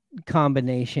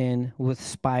combination with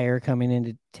Spire coming in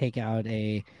to take out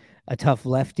a tough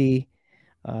lefty.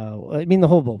 I mean, the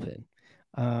whole bullpen.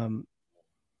 And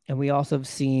we also have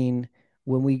seen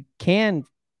when we can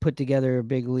put together a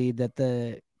big lead that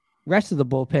the rest of the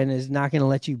bullpen is not going to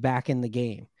let you back in the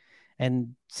game.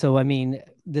 And so, I mean,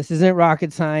 this isn't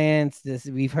rocket science.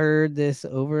 We've heard this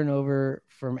over and over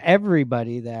from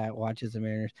everybody that watches the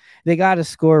Mariners. They got to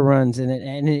score runs, and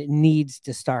it needs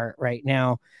to start right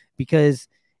now because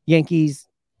Yankees,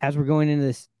 as we're going into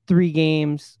this 3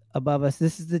 games above us,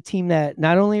 this is the team that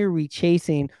not only are we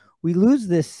chasing, we lose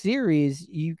this series,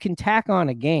 you can tack on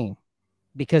a game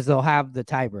because they'll have the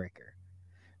tiebreaker.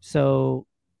 So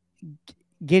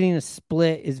getting a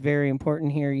split is very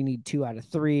important here. You need 2 out of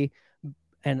 3.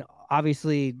 And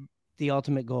obviously the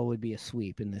ultimate goal would be a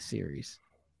sweep in this series.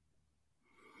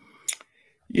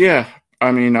 Yeah.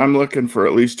 I mean, I'm looking for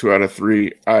at least 2 out of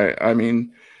 3. I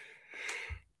mean,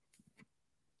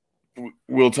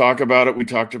 we'll talk about it. We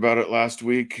talked about it last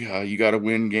week. You got to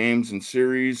win games and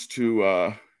series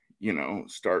to,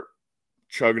 start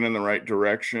chugging in the right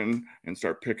direction and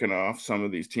start picking off some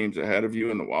of these teams ahead of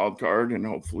you in the wild card and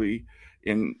hopefully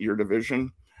in your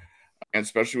division. And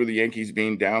especially with the Yankees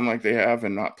being down like they have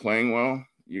and not playing well,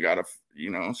 you got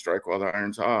to, strike while the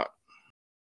iron's hot.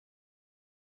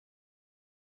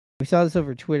 We saw this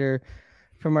over Twitter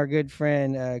from our good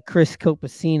friend, Chris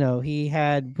Copacino. He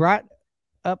had brought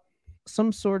up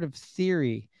some sort of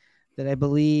theory that I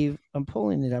believe, I'm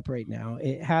pulling it up right now.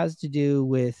 It has to do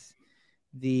with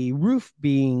the roof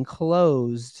being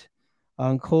closed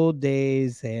on cold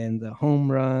days and the home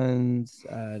runs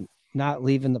not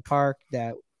leaving the park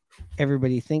that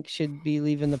everybody thinks should be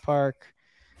leaving the park.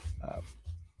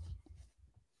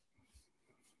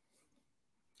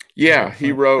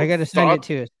 He wrote. I got to send it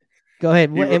to us. Go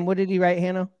ahead. What did he write,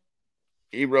 Hanno?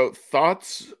 He wrote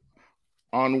thoughts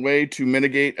on way to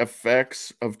mitigate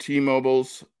effects of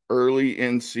T-Mobile's early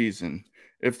in season.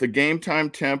 If the game time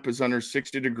temp is under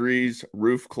 60 degrees,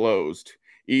 roof closed.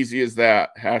 Easy as that.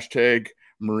 Hashtag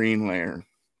marine layer.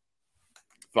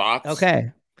 Thoughts?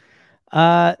 Okay.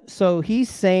 So he's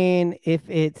saying if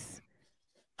it's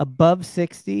above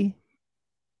 60,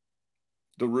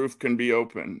 the roof can be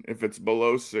open. If it's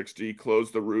below 60,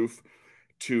 close the roof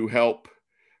to help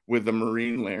with the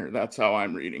marine layer. That's how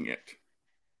I'm reading it.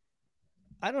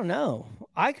 I don't know.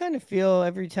 I kind of feel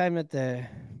every time that the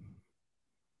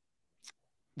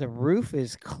roof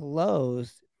is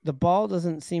closed, the ball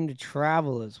doesn't seem to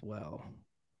travel as well.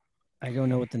 I don't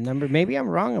know what the number. Maybe I'm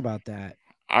wrong about that.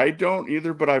 I don't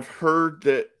either, but I've heard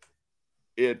that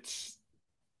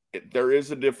there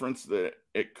is a difference that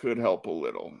it could help a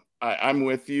little. I'm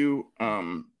with you.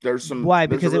 There's some. Why?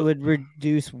 Because it would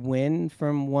reduce wind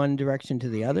from one direction to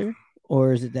the other,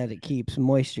 or is it that it keeps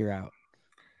moisture out?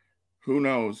 Who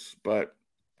knows? But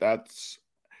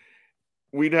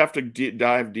we'd have to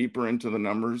dive deeper into the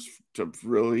numbers to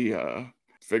really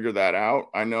figure that out.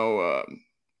 I know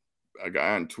a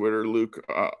guy on Twitter, Luke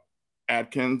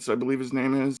Atkins, I believe his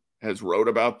name is, has wrote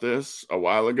about this a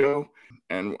while ago.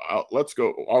 And I'll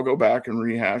go back and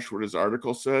rehash what his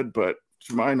article said. But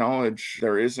to my knowledge,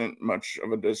 there isn't much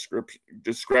of a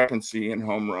discrepancy in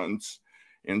home runs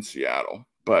in Seattle.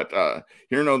 But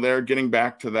here nor there, getting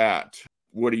back to that,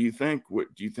 what do you think?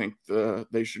 What do you think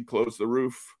they should close the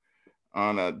roof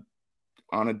on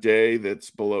a day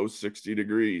that's below 60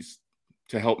 degrees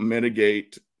to help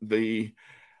mitigate the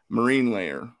marine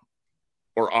layer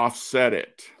or offset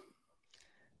it?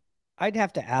 I'd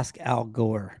have to ask Al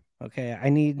Gore. Okay, I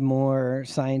need more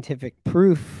scientific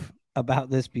proof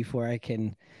about this before I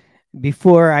can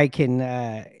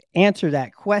answer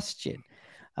that question.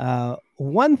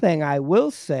 One thing I will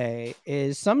say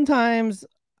is sometimes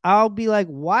I'll be like,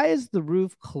 why is the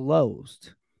roof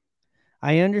closed?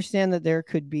 I understand that there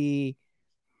could be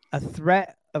a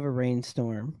threat of a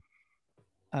rainstorm,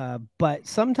 but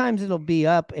sometimes it'll be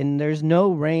up and there's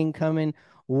no rain coming.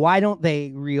 Why don't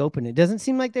they reopen it? Doesn't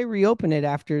seem like they reopen it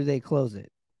after they close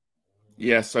it.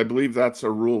 Yes, I believe that's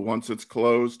a rule. Once it's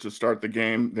closed to start the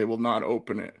game, they will not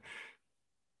open it.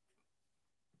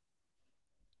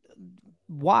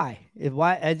 Why?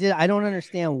 I don't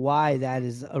understand why that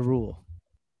is a rule.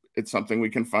 It's something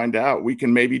we can find out. We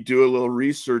can maybe do a little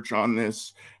research on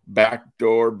this back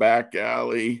door, back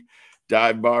alley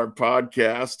dive bar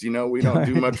podcast. We don't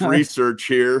do much research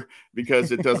here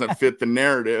because it doesn't fit the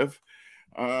narrative.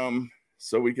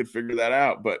 So we could figure that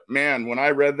out. But man, when I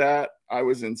read that, I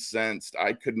was incensed.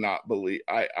 I could not believe.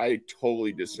 I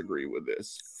totally disagree with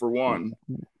this. For one,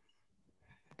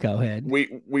 go ahead.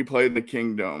 We play the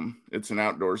Kingdom. It's an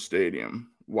outdoor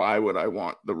stadium. Why would I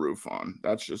want the roof on?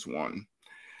 That's just one.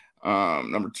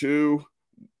 Number two,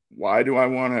 why do I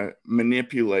want to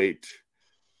manipulate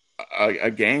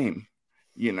a game?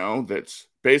 That's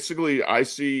basically, I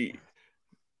see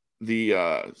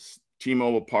the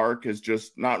T-Mobile Park is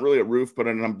just not really a roof, but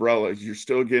an umbrella. You're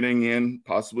still getting in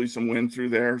possibly some wind through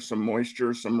there, some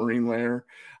moisture, some marine layer.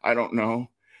 I don't know.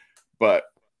 But,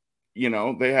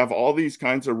 they have all these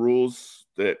kinds of rules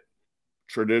that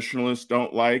traditionalists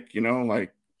don't like,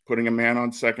 like putting a man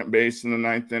on second base in the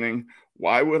ninth inning.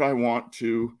 Why would I want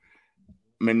to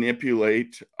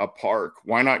manipulate a park?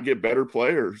 Why not get better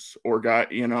players or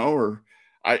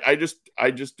I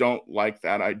just don't like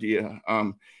that idea.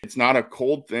 It's not a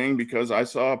cold thing because I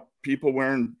saw people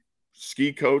wearing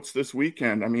ski coats this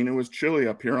weekend. I mean, it was chilly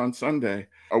up here on Sunday.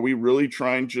 Are we really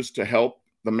trying just to help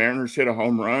the Mariners hit a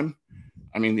home run?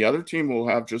 I mean, the other team will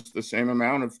have just the same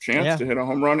amount of chance to hit a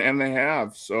home run, and they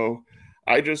have. So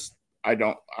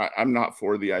I'm not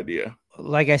for the idea.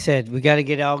 Like I said, we got to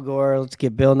get Al Gore. Let's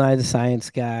get Bill Nye the Science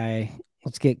Guy.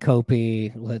 Let's get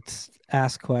Kopi. Let's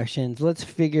ask questions. Let's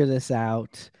figure this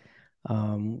out.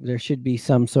 There should be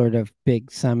some sort of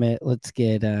big summit. Let's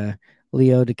get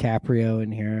Leo DiCaprio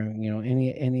in here.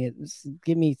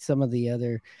 Give me some of the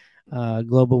other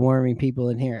global warming people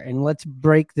in here, and let's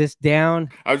break this down.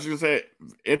 I was going to say,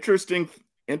 interesting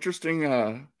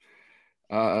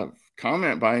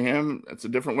comment by him. It's a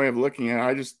different way of looking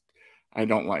at it. I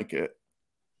don't like it.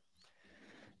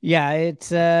 Yeah,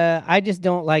 it's I just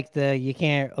don't like you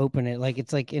can't open it. Like,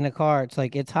 it's like in a car, it's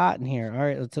like, it's hot in here. All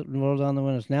right, let's roll down the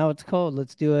windows. Now it's cold.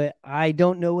 Let's do it. I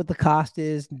don't know what the cost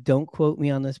is. Don't quote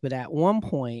me on this, but at one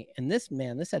point, and this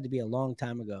had to be a long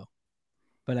time ago,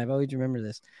 but I've always remembered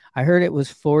this. I heard it was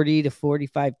 $40,000 to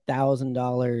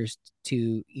 $45,000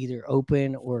 to either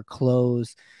open or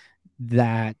close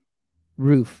that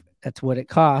roof. That's what it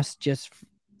costs, just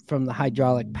from the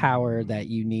hydraulic power that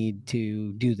you need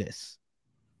to do this.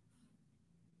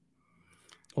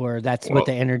 Or that's what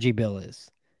the energy bill is.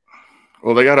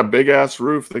 Well, they got a big ass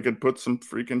roof. They could put some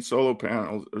freaking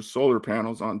solar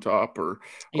panels on top or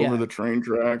over the train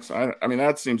tracks. I mean,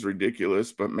 that seems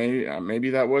ridiculous, but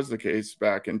maybe that was the case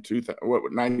back in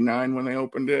 99 when they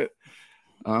opened it.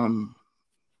 I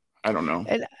don't know.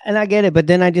 And I get it, but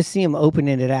then I just see him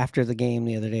opening it after the game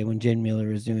the other day when Jen Mueller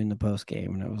was doing the post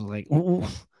game, and I was like,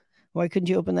 why couldn't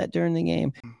you open that during the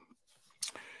game?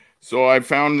 So I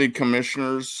found the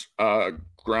commissioner's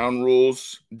ground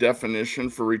rules definition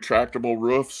for retractable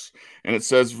roofs, and it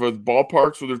says for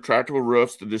ballparks with retractable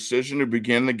roofs, the decision to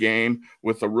begin the game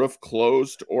with the roof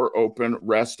closed or open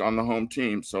rests on the home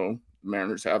team. So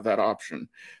Mariners have that option.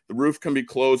 The roof can be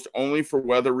closed only for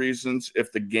weather reasons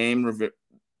if the game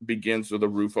begins with a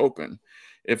roof open.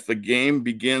 If the game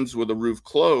begins with a roof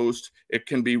closed, it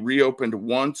can be reopened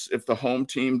once if the home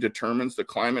team determines the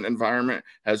climate environment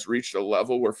has reached a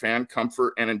level where fan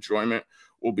comfort and enjoyment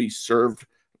will be served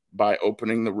by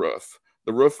opening the roof.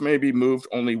 The roof may be moved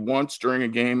only once during a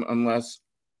game unless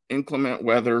inclement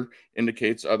weather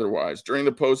indicates otherwise. During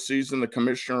the postseason, the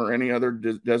commissioner or any other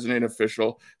designated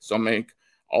official shall make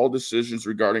all decisions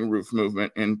regarding roof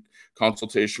movement in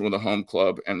consultation with the home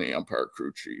club and the umpire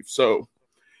crew chief. So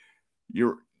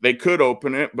they could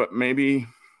open it, but maybe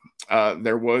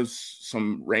there was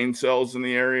some rain cells in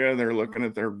the area. They're looking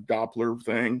at their Doppler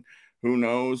thing. Who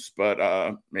knows?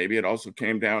 But maybe it also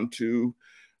came down to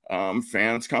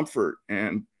fans' comfort.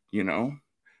 And,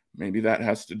 maybe that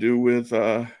has to do with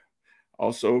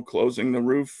also closing the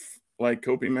roof, like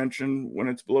Kopi mentioned, when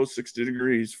it's below 60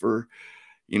 degrees for,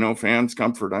 fans'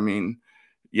 comfort. I mean,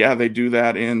 yeah, they do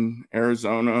that in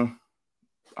Arizona,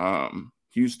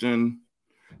 Houston,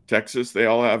 Texas. They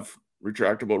all have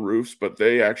retractable roofs, but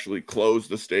they actually close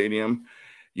the stadium,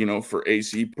 for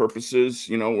AC purposes,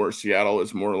 where Seattle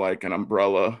is more like an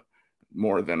umbrella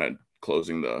more than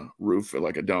closing the roof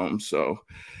like a dome. So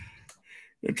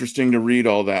interesting to read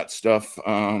all that stuff.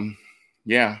 But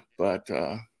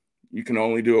you can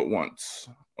only do it once,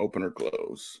 open or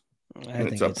close. I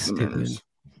think it's stupid.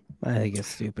 I think it's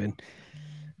stupid.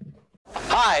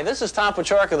 Hi, this is Tom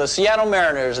Pachorka of the Seattle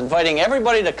Mariners, inviting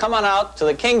everybody to come on out to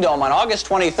the Kingdom on August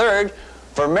 23rd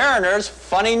for Mariners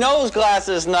Funny Nose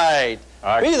Glasses Night.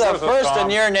 Be the first in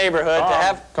your neighborhood to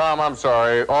have... Tom, I'm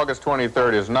sorry. August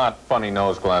 23rd is not Funny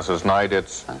Nose Glasses Night.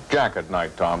 It's Jacket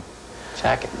Night, Tom.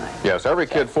 Jacket night. Yes, every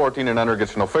kid 14 and under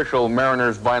gets an official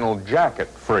Mariners vinyl jacket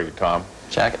free, Tom.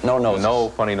 Jacket, no noses. No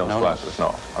funny nose glasses,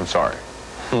 no. I'm sorry.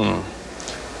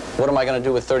 What am I going to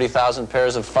do with 30,000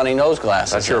 pairs of funny nose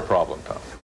glasses? That's your problem, Tom.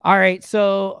 All right,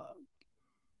 so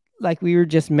like we were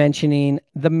just mentioning,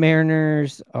 the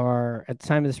Mariners are, at the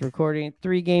time of this recording,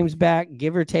 3 games back,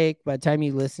 give or take, by the time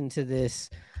you listen to this.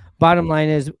 Bottom line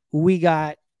is we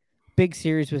got big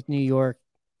series with New York.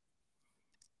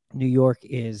 New York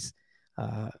is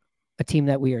a team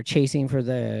that we are chasing for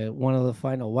one of the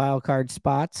final wild card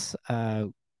spots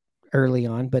early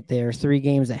on, but they're 3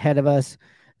 games ahead of us.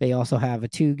 They also have a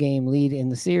 2-game lead in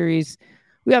the series.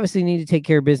 We obviously need to take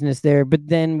care of business there, but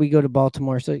then we go to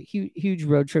Baltimore. So huge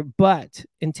road trip. But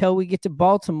until we get to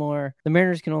Baltimore, the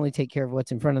Mariners can only take care of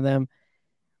what's in front of them.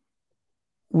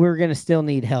 We're going to still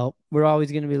need help. We're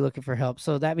always going to be looking for help.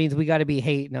 So that means we got to be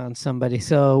hating on somebody.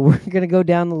 So we're going to go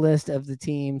down the list of the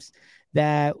teams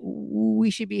that we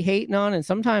should be hating on. And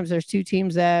sometimes there's 2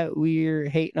 teams that we're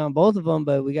hating on both of them,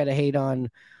 but we got to hate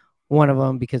on one of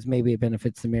them because maybe it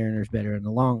benefits the Mariners better in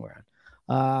the long run.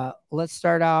 Let's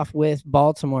start off with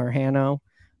Baltimore, Hanno.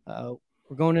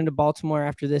 We're going into Baltimore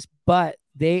after this, but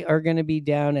they are going to be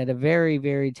down at a very,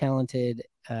 very talented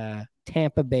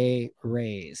Tampa Bay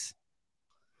Rays.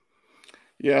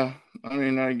 Yeah, I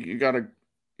mean, you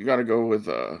gotta go with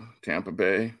Tampa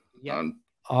Bay. Yeah,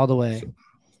 all the way.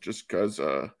 Just because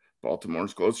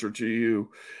Baltimore's closer to you.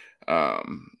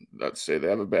 Let's say they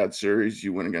have a bad series,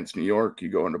 you win against New York, you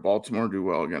go into Baltimore, do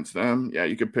well against them. Yeah,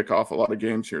 you could pick off a lot of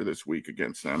games here this week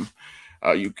against them.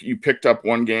 You picked up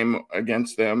 1 game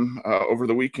against them over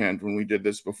the weekend when we did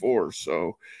this before.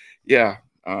 So, yeah,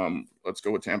 let's go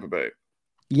with Tampa Bay.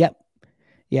 Yep.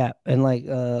 Yeah, and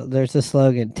there's the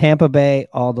slogan, Tampa Bay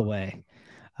all the way.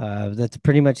 That's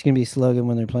pretty much going to be a slogan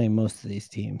when they're playing most of these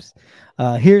teams.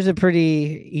 Here's a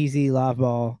pretty easy lob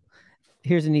ball.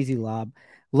 Here's an easy lob.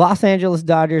 Los Angeles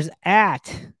Dodgers at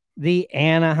the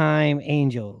Anaheim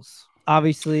Angels.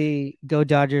 Obviously, go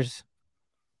Dodgers.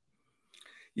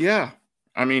 Yeah,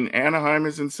 I mean, Anaheim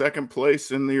is in second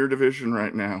place in their division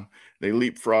right now. They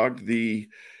leapfrogged the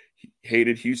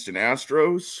hated Houston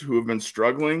Astros, who have been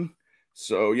struggling.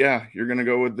 So, yeah, you're going to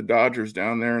go with the Dodgers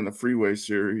down there in the Freeway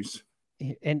Series.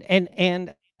 And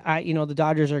the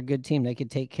Dodgers are a good team. They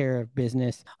could take care of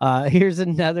business. Here's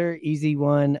another easy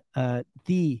one.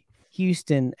 The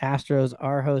Houston Astros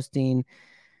are hosting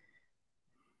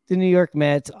the New York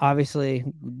Mets. Obviously,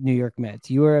 New York Mets.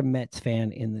 You are a Mets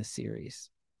fan in this series.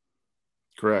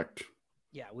 Correct.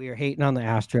 Yeah, we are hating on the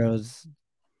Astros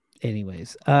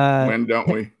anyways. When don't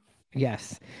we?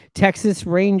 Yes. Texas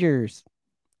Rangers.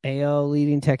 AL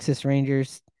leading Texas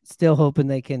Rangers, still hoping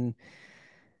they can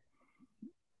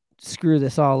screw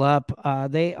this all up.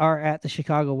 They are at the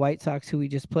Chicago White Sox, who we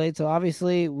just played. So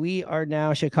obviously we are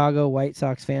now Chicago White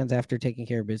Sox fans after taking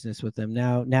care of business with them.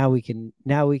 Now we can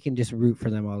just root for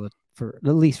them for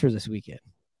at least for this weekend.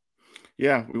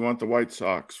 Yeah, we want the White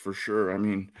Sox for sure. I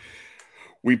mean,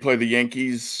 we play the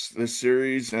Yankees this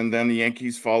series, and then the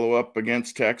Yankees follow up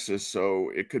against Texas. So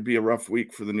it could be a rough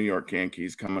week for the New York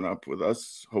Yankees coming up with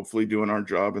us, hopefully doing our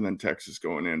job, and then Texas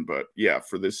going in. But yeah,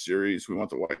 for this series, we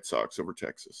want the White Sox over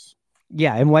Texas.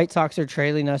 Yeah, and White Sox are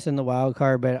trailing us in the wild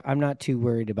card, but I'm not too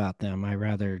worried about them.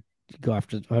 We're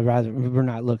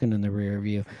not looking in the rear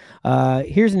view.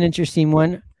 Here's an interesting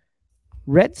one.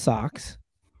 Red Sox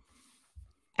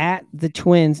at the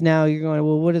Twins. Now you're going,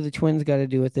 well, what do the Twins got to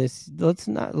do with this? Let's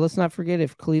not forget,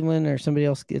 if Cleveland or somebody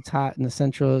else gets hot in the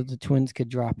Central, the Twins could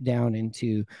drop down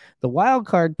into the wild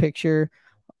card picture.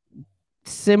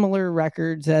 Similar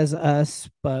records as us,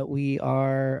 but we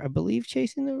are, I believe,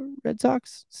 chasing the Red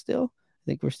Sox still. I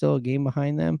think we're still a game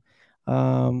behind them.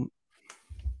 And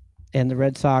the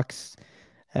Red Sox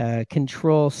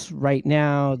control right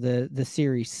now the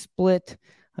series split.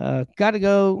 Got to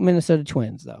go Minnesota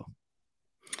Twins, though.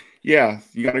 Yeah,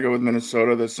 you got to go with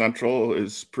Minnesota. The Central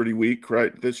is pretty weak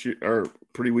this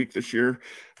year,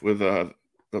 with the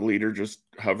leader just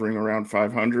hovering around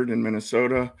 500 in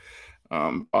Minnesota.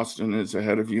 Boston is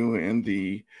ahead of you in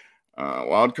the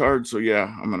wild card. So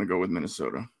yeah, I'm going to go with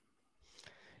Minnesota.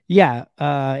 Yeah,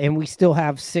 and we still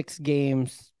have 6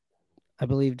 games, I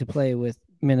believe, to play with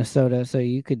Minnesota. So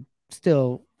you could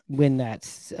still win that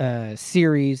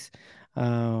series.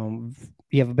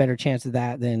 You have a better chance of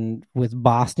that than with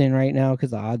Boston right now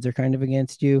because the odds are kind of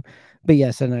against you. But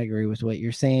yes, and I agree with what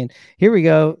you're saying. Here we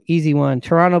go. Easy one.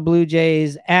 Toronto Blue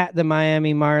Jays at the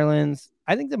Miami Marlins.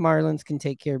 I think the Marlins can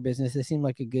take care of business. They seem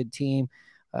like a good team.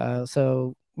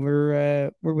 So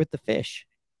we're with the fish.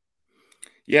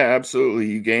 Yeah, absolutely.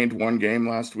 You gained 1 game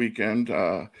last weekend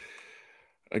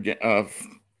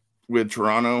with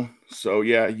Toronto. So,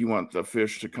 yeah, you want the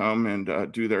Fish to come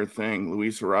and do their thing.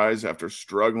 Luis Ariz, after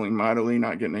struggling mightily,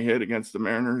 not getting a hit against the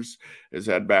Mariners, has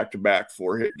had back-to-back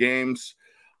 4-hit games.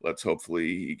 Let's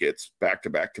hopefully he gets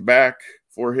back-to-back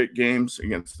 4-hit games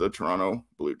against the Toronto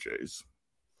Blue Jays.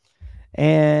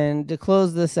 And to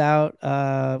close this out,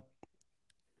 the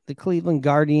Cleveland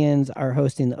Guardians are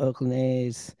hosting the Oakland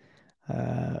A's.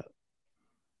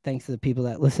 Thanks to the people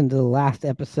that listened to the last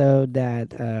episode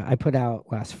that I put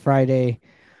out last Friday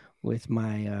with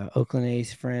my Oakland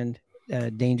A's friend,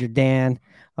 Danger Dan.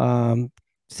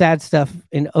 Sad stuff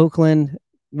in Oakland.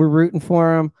 We're rooting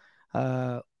for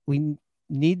them. We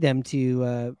need them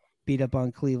to beat up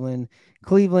on Cleveland.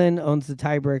 Cleveland owns the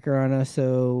tiebreaker on us,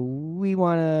 so we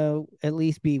want to at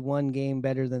least be one game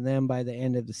better than them by the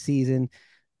end of the season.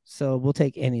 So we'll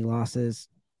take any losses.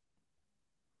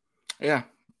 Yeah.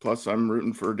 Plus, I'm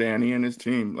rooting for Danny and his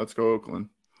team. Let's go, Oakland.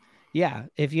 Yeah.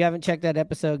 If you haven't checked that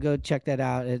episode, go check that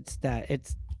out. It's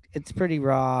pretty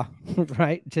raw,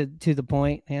 right? To the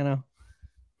point,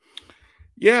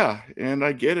 Yeah, and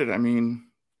I get it. I mean,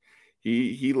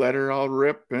 he let her all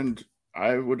rip, and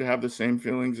I would have the same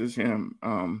feelings as him.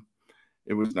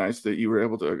 It was nice that you were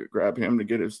able to grab him to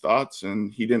get his thoughts,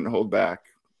 and he didn't hold back.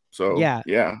 So,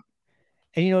 yeah.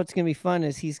 And what's going to be fun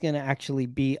is he's going to actually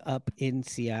be up in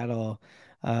Seattle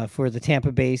for the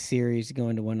Tampa Bay series,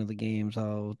 going to one of the games.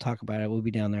 I'll talk about it. We'll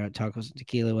be down there at Tacos and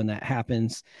Tequila when that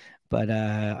happens. But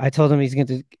I told him he's going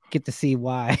to get to see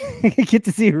why, get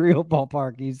to see a real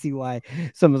ballpark. You see why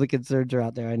some of the concerns are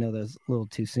out there. I know that's a little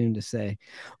too soon to say,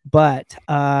 but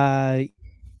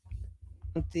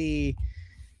the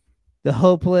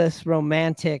hopeless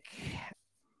romantic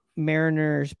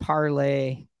Mariners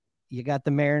parlay. You got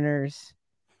the Mariners,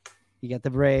 you got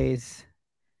the Rays,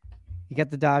 you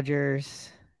got the Dodgers,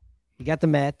 you got the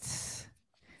Mets,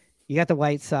 you got the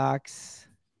White Sox,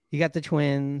 you got the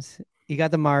Twins, you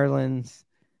got the Marlins,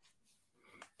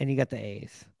 and you got the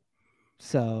A's.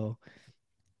 So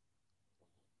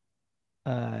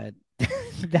that's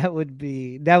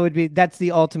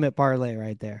the ultimate parlay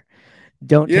right there.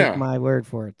 Don't take my word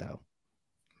for it though.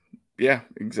 Yeah,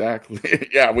 exactly.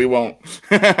 Yeah, we won't.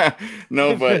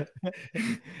 No, but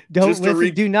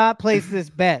do not place this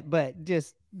bet, but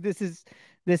just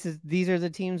these are the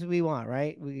teams we want,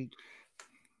 right?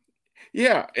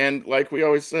 Yeah, and like we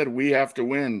always said, we have to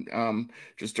win.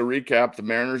 Just to recap, the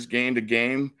Mariners gained a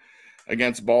game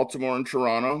against Baltimore and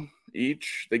Toronto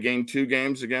each. They gained 2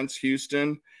 games against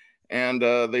Houston, and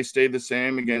they stayed the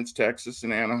same against Texas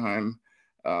and Anaheim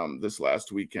this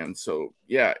last weekend. So,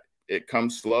 yeah, it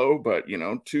comes slow, but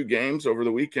 2 games over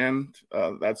the weekend.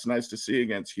 That's nice to see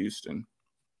against Houston.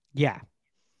 Yeah.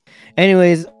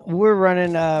 Anyways, we're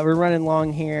running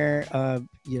long here. No,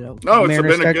 it's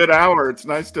been a good hour. It's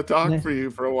nice to talk for you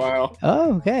for a while.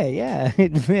 Oh, okay, yeah.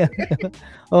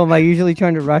 Oh, am I usually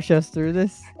trying to rush us through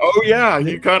this? Oh yeah,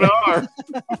 you kind of are.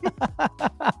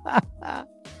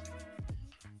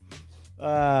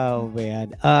 Oh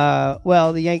man.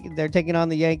 Well, they're taking on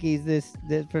the Yankees this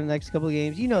for the next couple of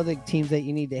games. The teams that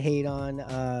you need to hate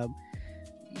on.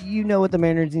 What the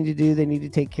Mariners need to do. They need to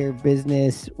take care of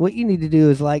business. What you need to do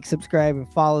is like, subscribe, and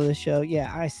follow the show.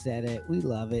 Yeah, I said it. We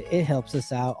love it. It helps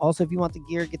us out. Also, if you want the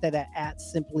gear, get that at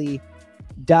simply.cora.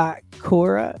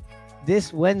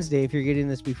 This Wednesday, if you're getting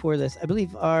this before this, I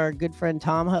believe our good friend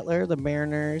Tom Hutler, the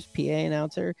Mariners PA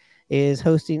announcer, is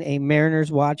hosting a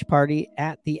Mariners watch party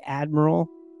at the Admiral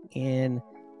in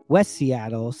West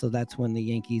Seattle. So that's when the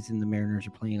Yankees and the Mariners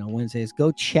are playing on Wednesdays.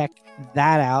 Go check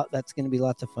that out. That's going to be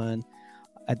lots of fun.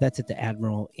 That's at the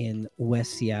Admiral in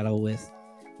West Seattle with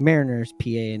Mariners PA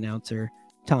announcer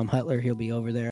Tom Hutler. He'll be over there.